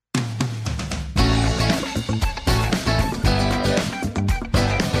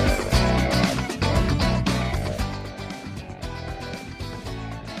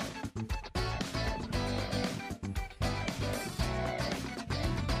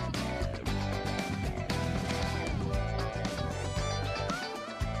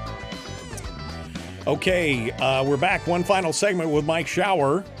 Okay, we're back. One final segment with Mike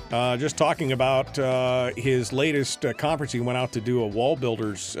Shower, just talking about his latest conference. He went out to do a wall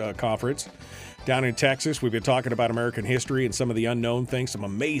builders conference down in Texas. We've been talking about American history and some of the unknown things, some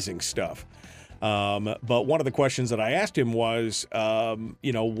amazing stuff. But one of the questions that I asked him was,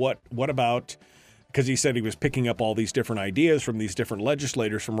 what about, because he said he was picking up all these different ideas from these different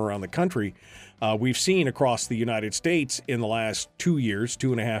legislators from around the country. We've seen across the United States in the last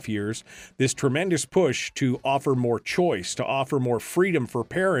 2.5 years, this tremendous push to offer more choice, to offer more freedom for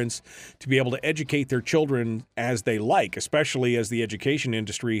parents to be able to educate their children as they like, especially as the education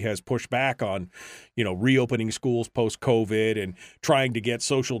industry has pushed back on, reopening schools post-COVID and trying to get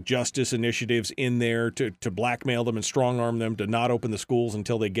social justice initiatives in there to blackmail them and strong-arm them to not open the schools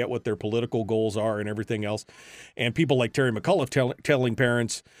until they get what their political goals are and everything else. And people like Terry McAuliffe telling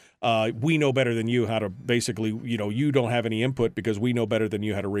parents, we know better than you how to basically, you don't have any input because we know better than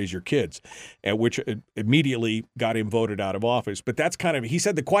you how to raise your kids, and which immediately got him voted out of office. But that's he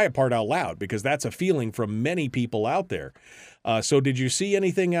said the quiet part out loud because that's a feeling from many people out there. So did you see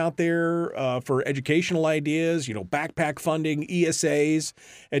anything out there for educational ideas, backpack funding, ESAs,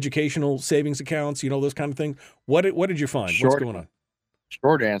 educational savings accounts, those kind of things? What did you find? What's going on?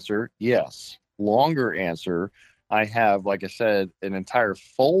 Short answer, yes. Longer answer, I have, like I said, an entire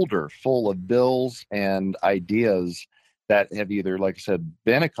folder full of bills and ideas that have either, like I said,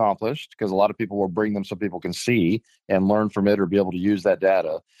 been accomplished, because a lot of people will bring them so people can see and learn from it or be able to use that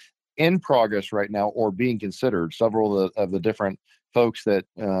data, in progress right now or being considered. Several of the different folks that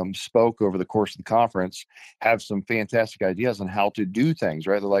spoke over the course of the conference have some fantastic ideas on how to do things,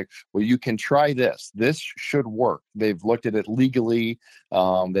 right? They're like, well, you can try this. This should work. They've looked at it legally.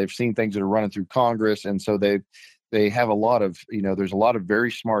 They've seen things that are running through Congress. And so they have a lot of, there's a lot of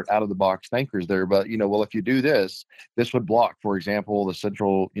very smart out of the box thinkers there, but, well, if you do this, this would block, for example, the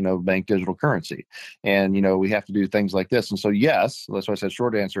central, bank digital currency. And, we have to do things like this. And so, yes, that's why I said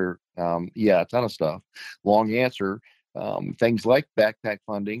short answer. Yeah, a ton of stuff. Long answer. Things like backpack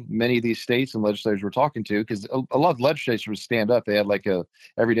funding. Many of these states and legislators we're talking to, because a lot of legislators would stand up. They had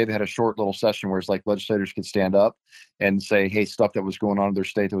every day they had a short little session where it's like legislators could stand up and say, hey, stuff that was going on in their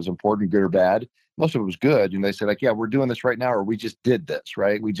state that was important, good or bad. Most of it was good. And they said, yeah, we're doing this right now, or we just did this,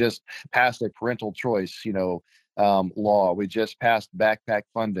 right? We just passed a parental choice, law. We just passed backpack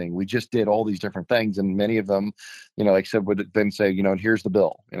funding. We just did all these different things. And many of them, like I said, would then say, and here's the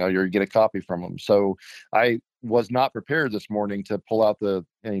bill, you get a copy from them. So I was not prepared this morning to pull out the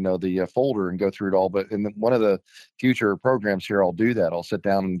folder and go through it all. But in one of the future programs here, I'll do that. I'll sit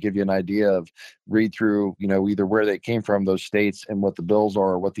down and give you an idea of read through, either where they came from, those states, and what the bills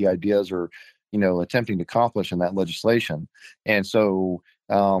are, or what the ideas are, attempting to accomplish in that legislation. And so,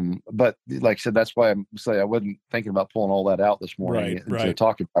 but like I said, that's why I wasn't thinking about pulling all that out this morning to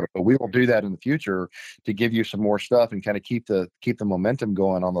talk about it. But we will do that in the future to give you some more stuff and kind of keep the momentum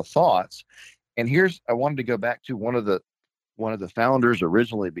going on the thoughts. And I wanted to go back to one of one of the founders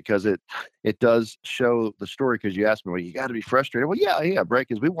originally, because it does show the story. Because you asked me, well, you got to be frustrated. Well, yeah, right,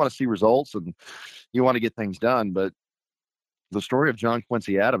 because we want to see results and you want to get things done. But the story of John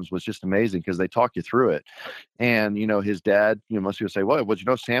Quincy Adams was just amazing because they talk you through it. And, his dad, most people say, well,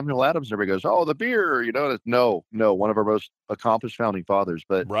 Samuel Adams? And everybody goes, oh, the beer, no, one of our most accomplished founding fathers.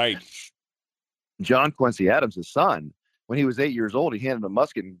 But right. John Quincy Adams, his son, when he was 8 years old, he handed him a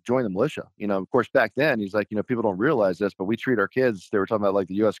musket and joined the militia. Of course, back then, he's like, people don't realize this, but we treat our kids. They were talking about like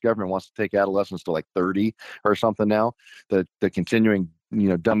the U.S. government wants to take adolescents to like 30 or something now. The continuing,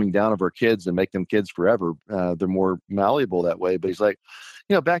 dumbing down of our kids and make them kids forever. They're more malleable that way. But he's like,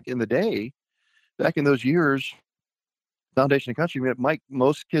 back in the day, back in those years, foundation of country, Mike,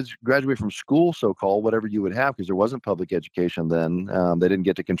 most kids graduate from school, so-called, whatever you would have, because there wasn't public education then. They didn't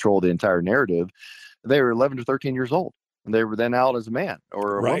get to control the entire narrative. They were 11 to 13 years old. And they were then out as a man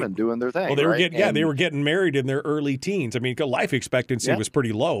or a woman doing their thing. Well, they were they were getting married in their early teens. I mean, life expectancy was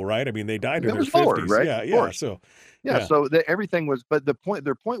pretty low, right? I mean, they died in their 50s. Lower, right? Yeah. So everything was, but their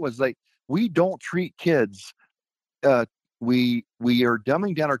point was like, we don't treat kids. We are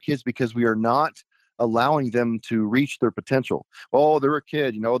dumbing down our kids because we are not allowing them to reach their potential. Oh, they're a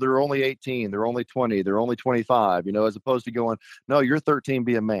kid, they're only 18, they're only 20, they're only 25, as opposed to going, no, you're 13,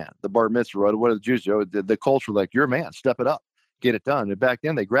 be a man. The bar mitzvah, what are the Jews, the culture, like, you're a man, step it up, get it done. And back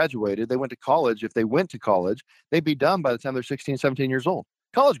then they graduated, they went to college. If they went to college, they'd be done by the time they're 16, 17 years old,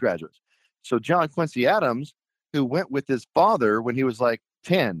 college graduates. So John Quincy Adams, who went with his father when he was like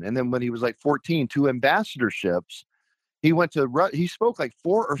 10, and then when he was like 14 to ambassadorships, he spoke like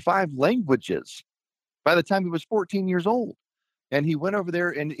 4 or 5 languages by the time he was 14 years old. And he went over there,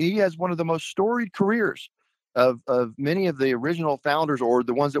 and he has one of the most storied careers of many of the original founders, or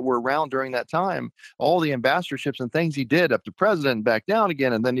the ones that were around during that time. All the ambassadorships and things he did, up to president and back down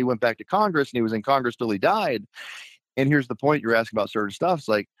again. And then he went back to Congress, and he was in Congress till he died. And here's the point, you're asking about certain stuff. It's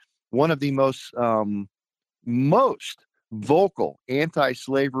like one of the most vocal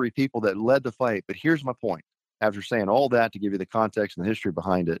anti-slavery people that led the fight. But here's my point. After saying all that, to give you the context and the history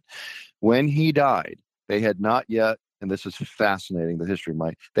behind it, when he died, they had not yet, and this is fascinating, the history,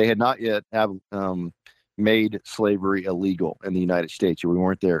 Mike, they had not yet made slavery illegal in the United States. We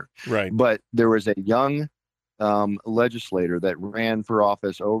weren't there. Right. But there was a young legislator that ran for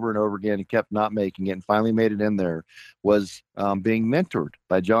office over and over again and kept not making it, and finally made it in there, was being mentored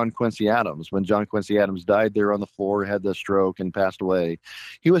by John Quincy Adams. When John Quincy Adams died there on the floor, had the stroke and passed away,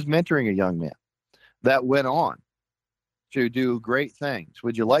 he was mentoring a young man that went on to do great things.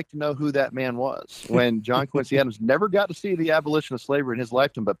 Would you like to know who that man was? When John Quincy Adams never got to see the abolition of slavery in his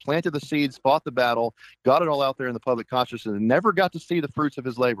lifetime, but planted the seeds, fought the battle, got it all out there in the public consciousness, and never got to see the fruits of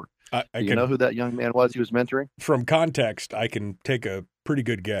his labor. You know who that young man was he was mentoring? From context, I can take a pretty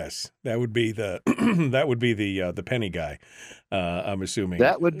good guess. That would be the the penny guy. I'm assuming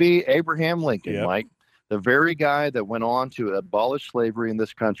that would be Abraham Lincoln, yep. Mike. The very guy that went on to abolish slavery in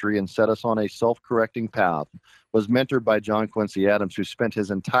this country and set us on a self-correcting path was mentored by John Quincy Adams, who spent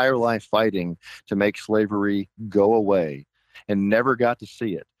his entire life fighting to make slavery go away and never got to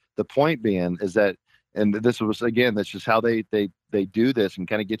see it. The point being is that, and this was, again, that's just how they do this and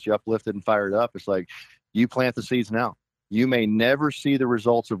kind of get you uplifted and fired up. It's like, you plant the seeds now. You may never see the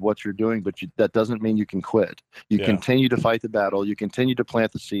results of what you're doing, but that doesn't mean you can quit. You continue to fight the battle. You continue to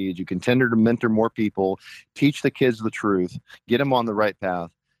plant the seeds. You continue to mentor more people, teach the kids the truth, get them on the right path.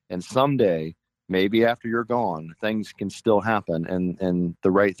 And someday, maybe after you're gone, things can still happen and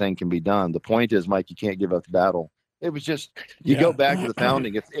the right thing can be done. The point is, Mike, you can't give up the battle. It was just, you go back to the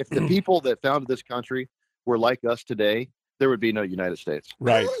founding. If the people that founded this country were like us today, there would be no United States.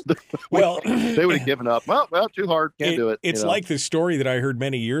 Right. Well, they would have given up. Well, too hard. Can't do it. It's like the story that I heard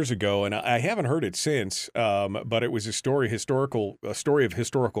many years ago, and I haven't heard it since. But it was a story of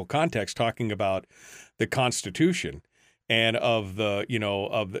historical context, talking about the Constitution and of the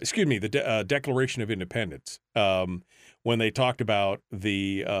Declaration of Independence. When they talked about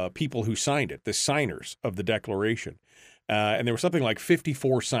the people who signed it, the signers of the Declaration. And there was something like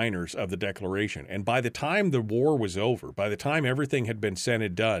 54 signers of the Declaration. And by the time the war was over, by the time everything had been said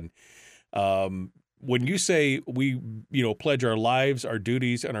and done, when you say we, pledge our lives, our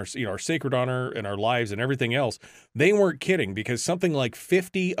duties, and our sacred honor and our lives and everything else, they weren't kidding, because something like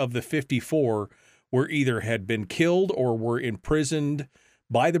 50 of the 54 were either had been killed or were imprisoned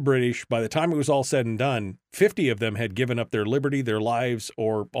by the British. By the time it was all said and done, 50 of them had given up their liberty, their lives,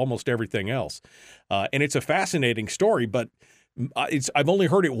 or almost everything else. And it's a fascinating story, but I've only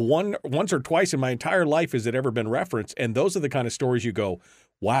heard it once or twice in my entire life has it ever been referenced. And those are the kind of stories you go,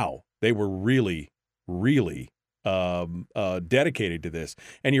 wow, they were really, really dedicated to this.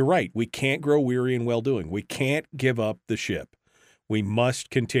 And you're right. We can't grow weary in well-doing. We can't give up the ship. We must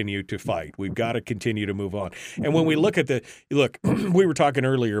continue to fight. We've got to continue to move on. And when we look at we were talking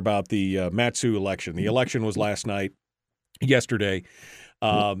earlier about the Matsu election. The election was yesterday.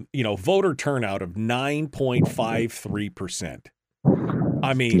 Voter turnout of 9.53%.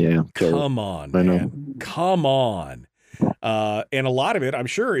 I mean, come on, man. Come on. And a lot of it, I'm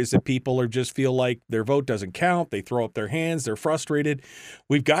sure, is that people just feel like their vote doesn't count. They throw up their hands. They're frustrated.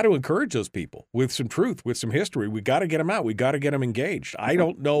 We've got to encourage those people with some truth, with some history. We got to get them out. We got to get them engaged. I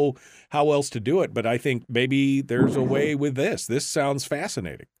don't know how else to do it, but I think maybe there's a way with this. This sounds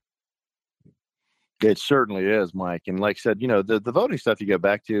fascinating. It certainly is, Mike. And like I said, the voting stuff you go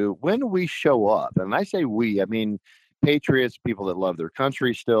back to, when we show up, and I say we, I mean patriots, people that love their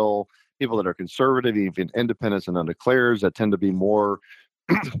country still, people that are conservative, even independents and undeclares that tend to be more,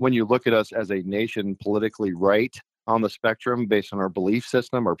 when you look at us as a nation, politically right on the spectrum based on our belief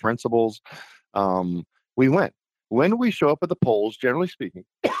system, our principles, we win. When we show up at the polls, generally speaking,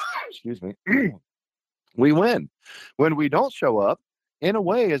 excuse me, we win. When we don't show up, in a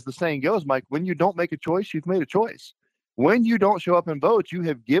way, as the saying goes, Mike, when you don't make a choice, you've made a choice. When you don't show up and vote, you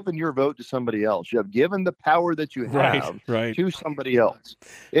have given your vote to somebody else. You have given the power that you have to somebody else.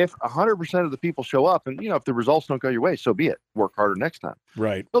 If 100% of the people show up and, if the results don't go your way, so be it. Work harder next time.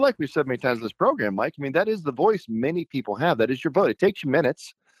 Right. But like we've said many times in this program, Mike, I mean, that is the voice many people have. That is your vote. It takes you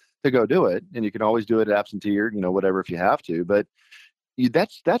minutes to go do it. And you can always do it absentee or, whatever if you have to. But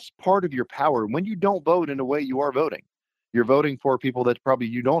that's part of your power. When you don't vote, in a way, you are voting. You're voting for people that probably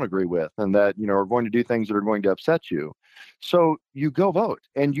you don't agree with and that, are going to do things that are going to upset you. So you go vote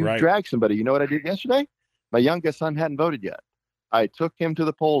and you drag somebody. You know what I did yesterday? My youngest son hadn't voted yet. I took him to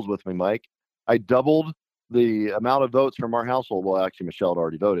the polls with me, Mike. I doubled the amount of votes from our household. Well, actually, Michelle had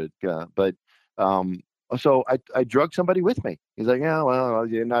already voted. So I drug somebody with me. He's like, yeah, well,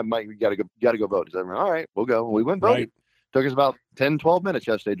 Mike, you got to go vote. He's like, all right, we'll go. We went and voted. Took us about 10, 12 minutes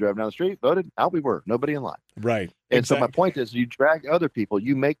yesterday, driving down the street, voted, out we were, nobody in line. Right. And so my point is, you drag other people,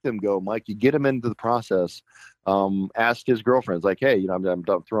 you make them go, Mike, you get them into the process. Ask his girlfriends, like, hey, I'm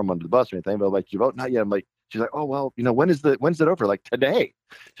don't throw them under the bus or anything, but like, you vote? Not yet. I'm like, she's like, oh, well, when's it over? Like today.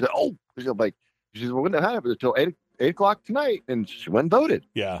 She's like, oh, she's like, well, when did that happen? Until 8 o'clock tonight, and she went and voted.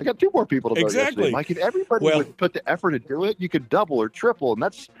 Yeah, I got 2 more people to vote yesterday. Mike, if everybody would put the effort to do it, you could double or triple, and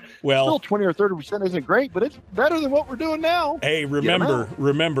that's still 20 or 30% isn't great, but it's better than what we're doing now. Hey,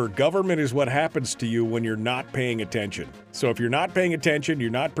 remember, government is what happens to you when you're not paying attention. So if you're not paying attention, you're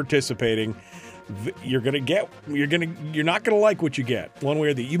not participating, you're not gonna like what you get one way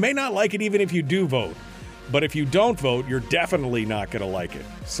or the other. You may not like it even if you do vote, but if you don't vote, you're definitely not gonna like it.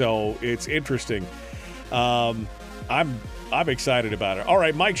 So it's interesting. I'm excited about it. All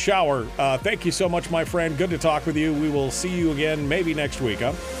right, Mike Shower, thank you so much, my friend. Good to talk with you. We will see you again maybe next week,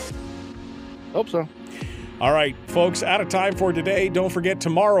 huh? Hope so. All right, folks, out of time for today. Don't forget,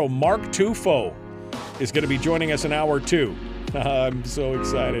 tomorrow, Mark Tufo is going to be joining us in hour 2. I'm so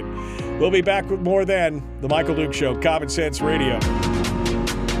excited. We'll be back with more then. The Michael Duke Show, Common Sense Radio.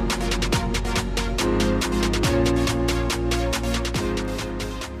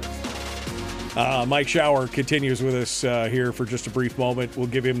 Mike Shower continues with us here for just a brief moment. We'll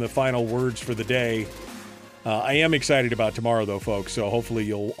give him the final words for the day. I am excited about tomorrow, though, folks, so hopefully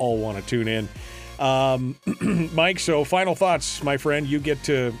you'll all want to tune in. Mike, so final thoughts, my friend. You get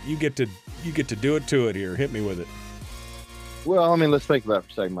to do it to it here. Hit me with it. Well, I mean, let's think about it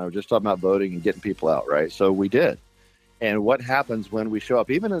for a second. I was just talking about voting and getting people out, right? So we did. And what happens when we show up,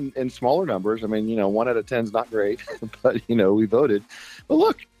 even in smaller numbers? I mean, 1 out of 10 is not great, but, we voted. But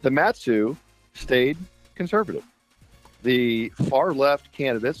look, the Matsu stayed conservative. The far left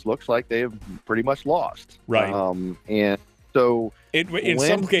candidates looks like they have pretty much lost. Right. And so in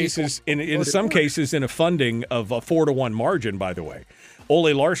some cases in a funding of a 4-1 margin, by the way.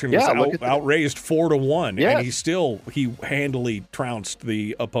 Ole Larson was outraised 4-1, yes. and he handily trounced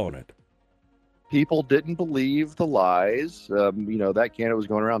the opponent. People didn't believe the lies. That candidate was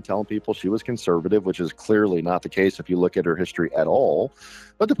going around telling people she was conservative, which is clearly not the case if you look at her history at all.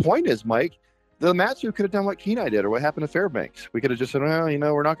 But the point is, Mike, the Matsu could have done what Kenai did or what happened to Fairbanks. We could have just said, well,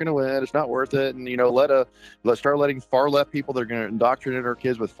 we're not going to win. It's not worth it. And, let's start letting far left people that are going to indoctrinate our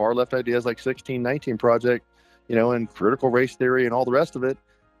kids with far left ideas like 1619 Project, and critical race theory and all the rest of it.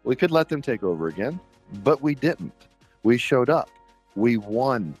 We could let them take over again, but we didn't. We showed up. We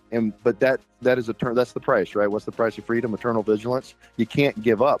won. But that is that's the price, right? What's the price of freedom? Eternal vigilance. You can't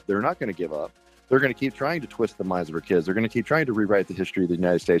give up. They're not going to give up. They're going to keep trying to twist the minds of our kids. They're going to keep trying to rewrite the history of the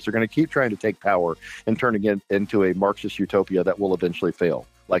United States. They're going to keep trying to take power and turn it into a Marxist utopia that will eventually fail,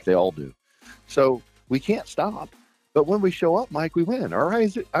 like they all do. So We can't stop. But when we show up, Mike, we win. Our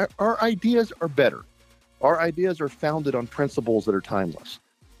ideas are better. Our ideas are founded on principles that are timeless.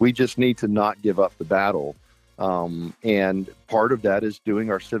 We just need to not give up the battle. And part of that is doing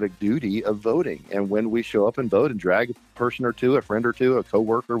our civic duty of voting. And when we show up and vote and drag a person or two, a friend or two, a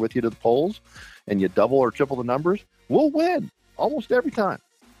coworker with you to the polls, and you double or triple the numbers, we'll win almost every time.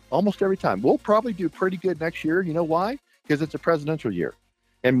 Almost every time. We'll probably do pretty good next year. You know why? Because it's a presidential year.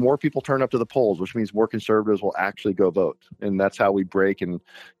 And more people turn up to the polls, which means more conservatives will actually go vote. And that's how we break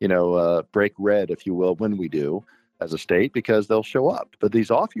red, if you will, when we do as a state, because they'll show up. But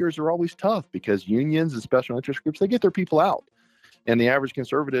these off years are always tough because unions and special interest groups, they get their people out. And the average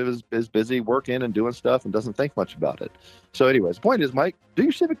conservative is busy working and doing stuff and doesn't think much about it. So anyways, the point is, Mike, do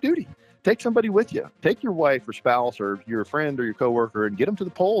your civic duty. Take somebody with you. Take your wife or spouse or your friend or your coworker and get them to the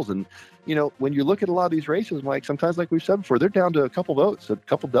polls. And, when you look at a lot of these races, Mike, sometimes, like we've said before, they're down to a couple votes, a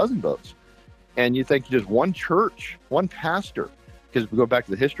couple dozen votes. And you think just one church, one pastor, because we go back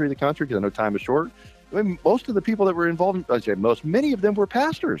to the history of the country, because I know time is short. I mean, most of the people that were involved, many of them were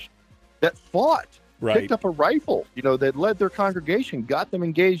pastors that fought, picked up a rifle, that led their congregation, got them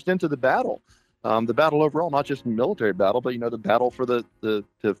engaged into the battle. The battle overall, not just military battle, but, the battle for to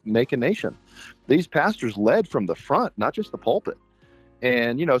make a nation. These pastors led from the front, not just the pulpit.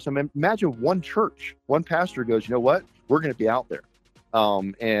 And, so imagine one church, one pastor goes, you know what, we're going to be out there.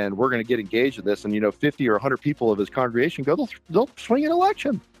 And we're going to get engaged in this. And, 50 or 100 people of his congregation go, they'll swing an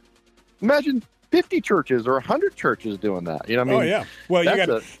election. Imagine 50 churches or 100 churches doing that. You know what I mean? Oh, yeah.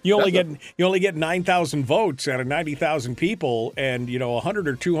 Well, you only get 9,000 votes out of 90,000 people, and 100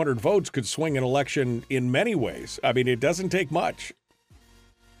 or 200 votes could swing an election in many ways. I mean, it doesn't take much.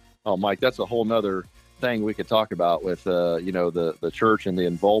 Oh, Mike, that's a whole nother thing we could talk about with the church and the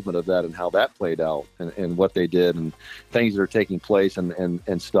involvement of that and how that played out and what they did and things that are taking place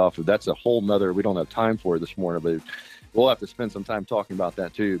and stuff. That's a whole nother. We don't have time for it this morning, but we'll have to spend some time talking about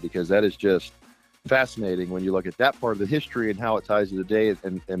that too, because that is just fascinating when you look at that part of the history and how it ties to today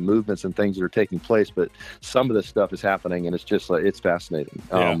and movements and things that are taking place. But some of this stuff is happening, and it's just it's fascinating.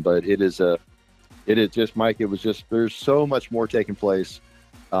 Yeah. But it is just, Mike, there's so much more taking place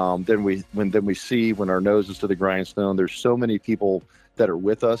than we see when our nose is to the grindstone. There's so many people that are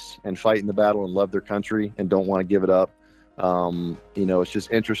with us and fighting the battle and love their country and don't want to give it up. It's just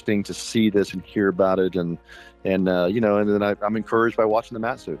interesting to see this and hear about it. And then I'm encouraged by watching the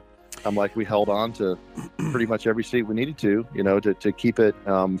Matsu. I'm like, we held on to pretty much every seat we needed to keep it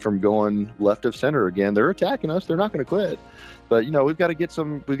from going left of center again. They're attacking us. They're not going to quit. But, we've got to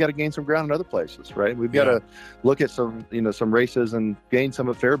gain some ground in other places, right? We've got to look at some races and gain some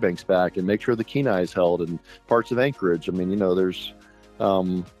of Fairbanks back and make sure the Kenai is held and parts of Anchorage. I mean, there's,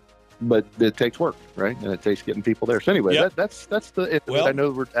 but it takes work, right? And it takes getting people there. So anyway, I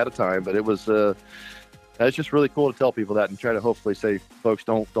know we're out of time, but it was, it's just really cool to tell people that and try to hopefully say, folks,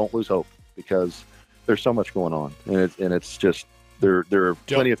 don't lose hope, because there's so much going on. And it's just, there are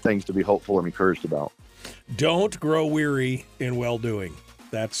plenty of things to be hopeful and encouraged about. Don't grow weary in well-doing.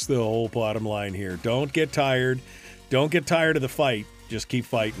 That's the whole bottom line here. Don't get tired. Don't get tired of the fight. Just keep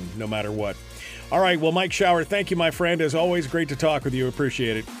fighting, no matter what. All right, well, Mike Shower, thank you, my friend. As always, great to talk with you.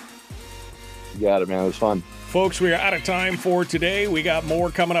 Appreciate it. You got it, man. It was fun. Folks, we are out of time for today. We got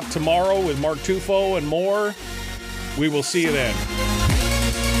more coming up tomorrow with Mark Tufo and more. We will see you then.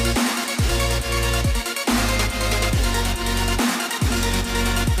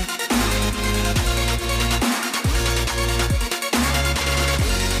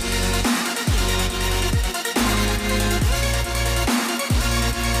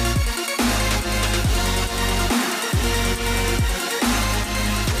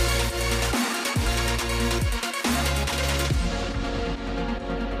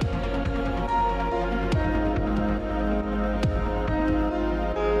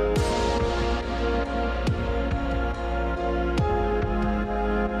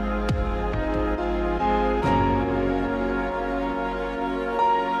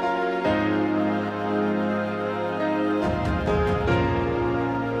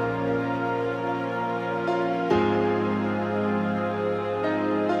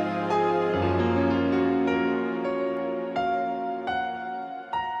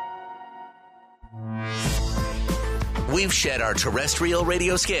 We've shed our terrestrial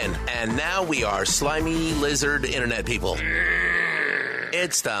radio skin, and now we are slimy lizard internet people.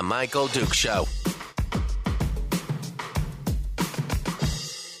 It's the Michael Duke Show.